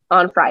released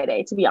on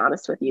Friday, to be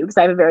honest with you, because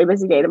I have a very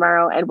busy day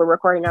tomorrow and we're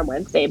recording on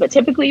Wednesday. But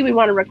typically we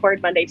want to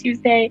record Monday,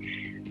 Tuesday,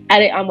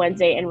 edit on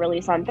Wednesday, and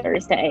release on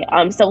Thursday.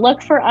 So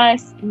look for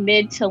us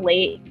mid to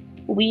late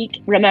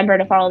week. Remember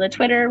to follow the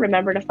Twitter.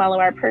 Remember to follow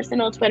our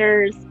personal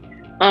Twitters.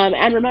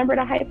 And remember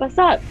to hype us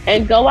up.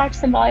 And go watch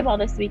some volleyball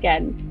this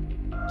weekend.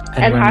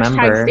 And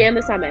hashtag stay on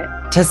the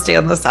summit. To stay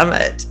on the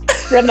summit.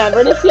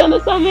 Remember to stay on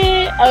the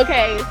summit.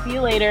 Okay, see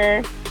you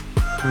later.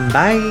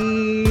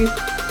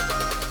 Bye.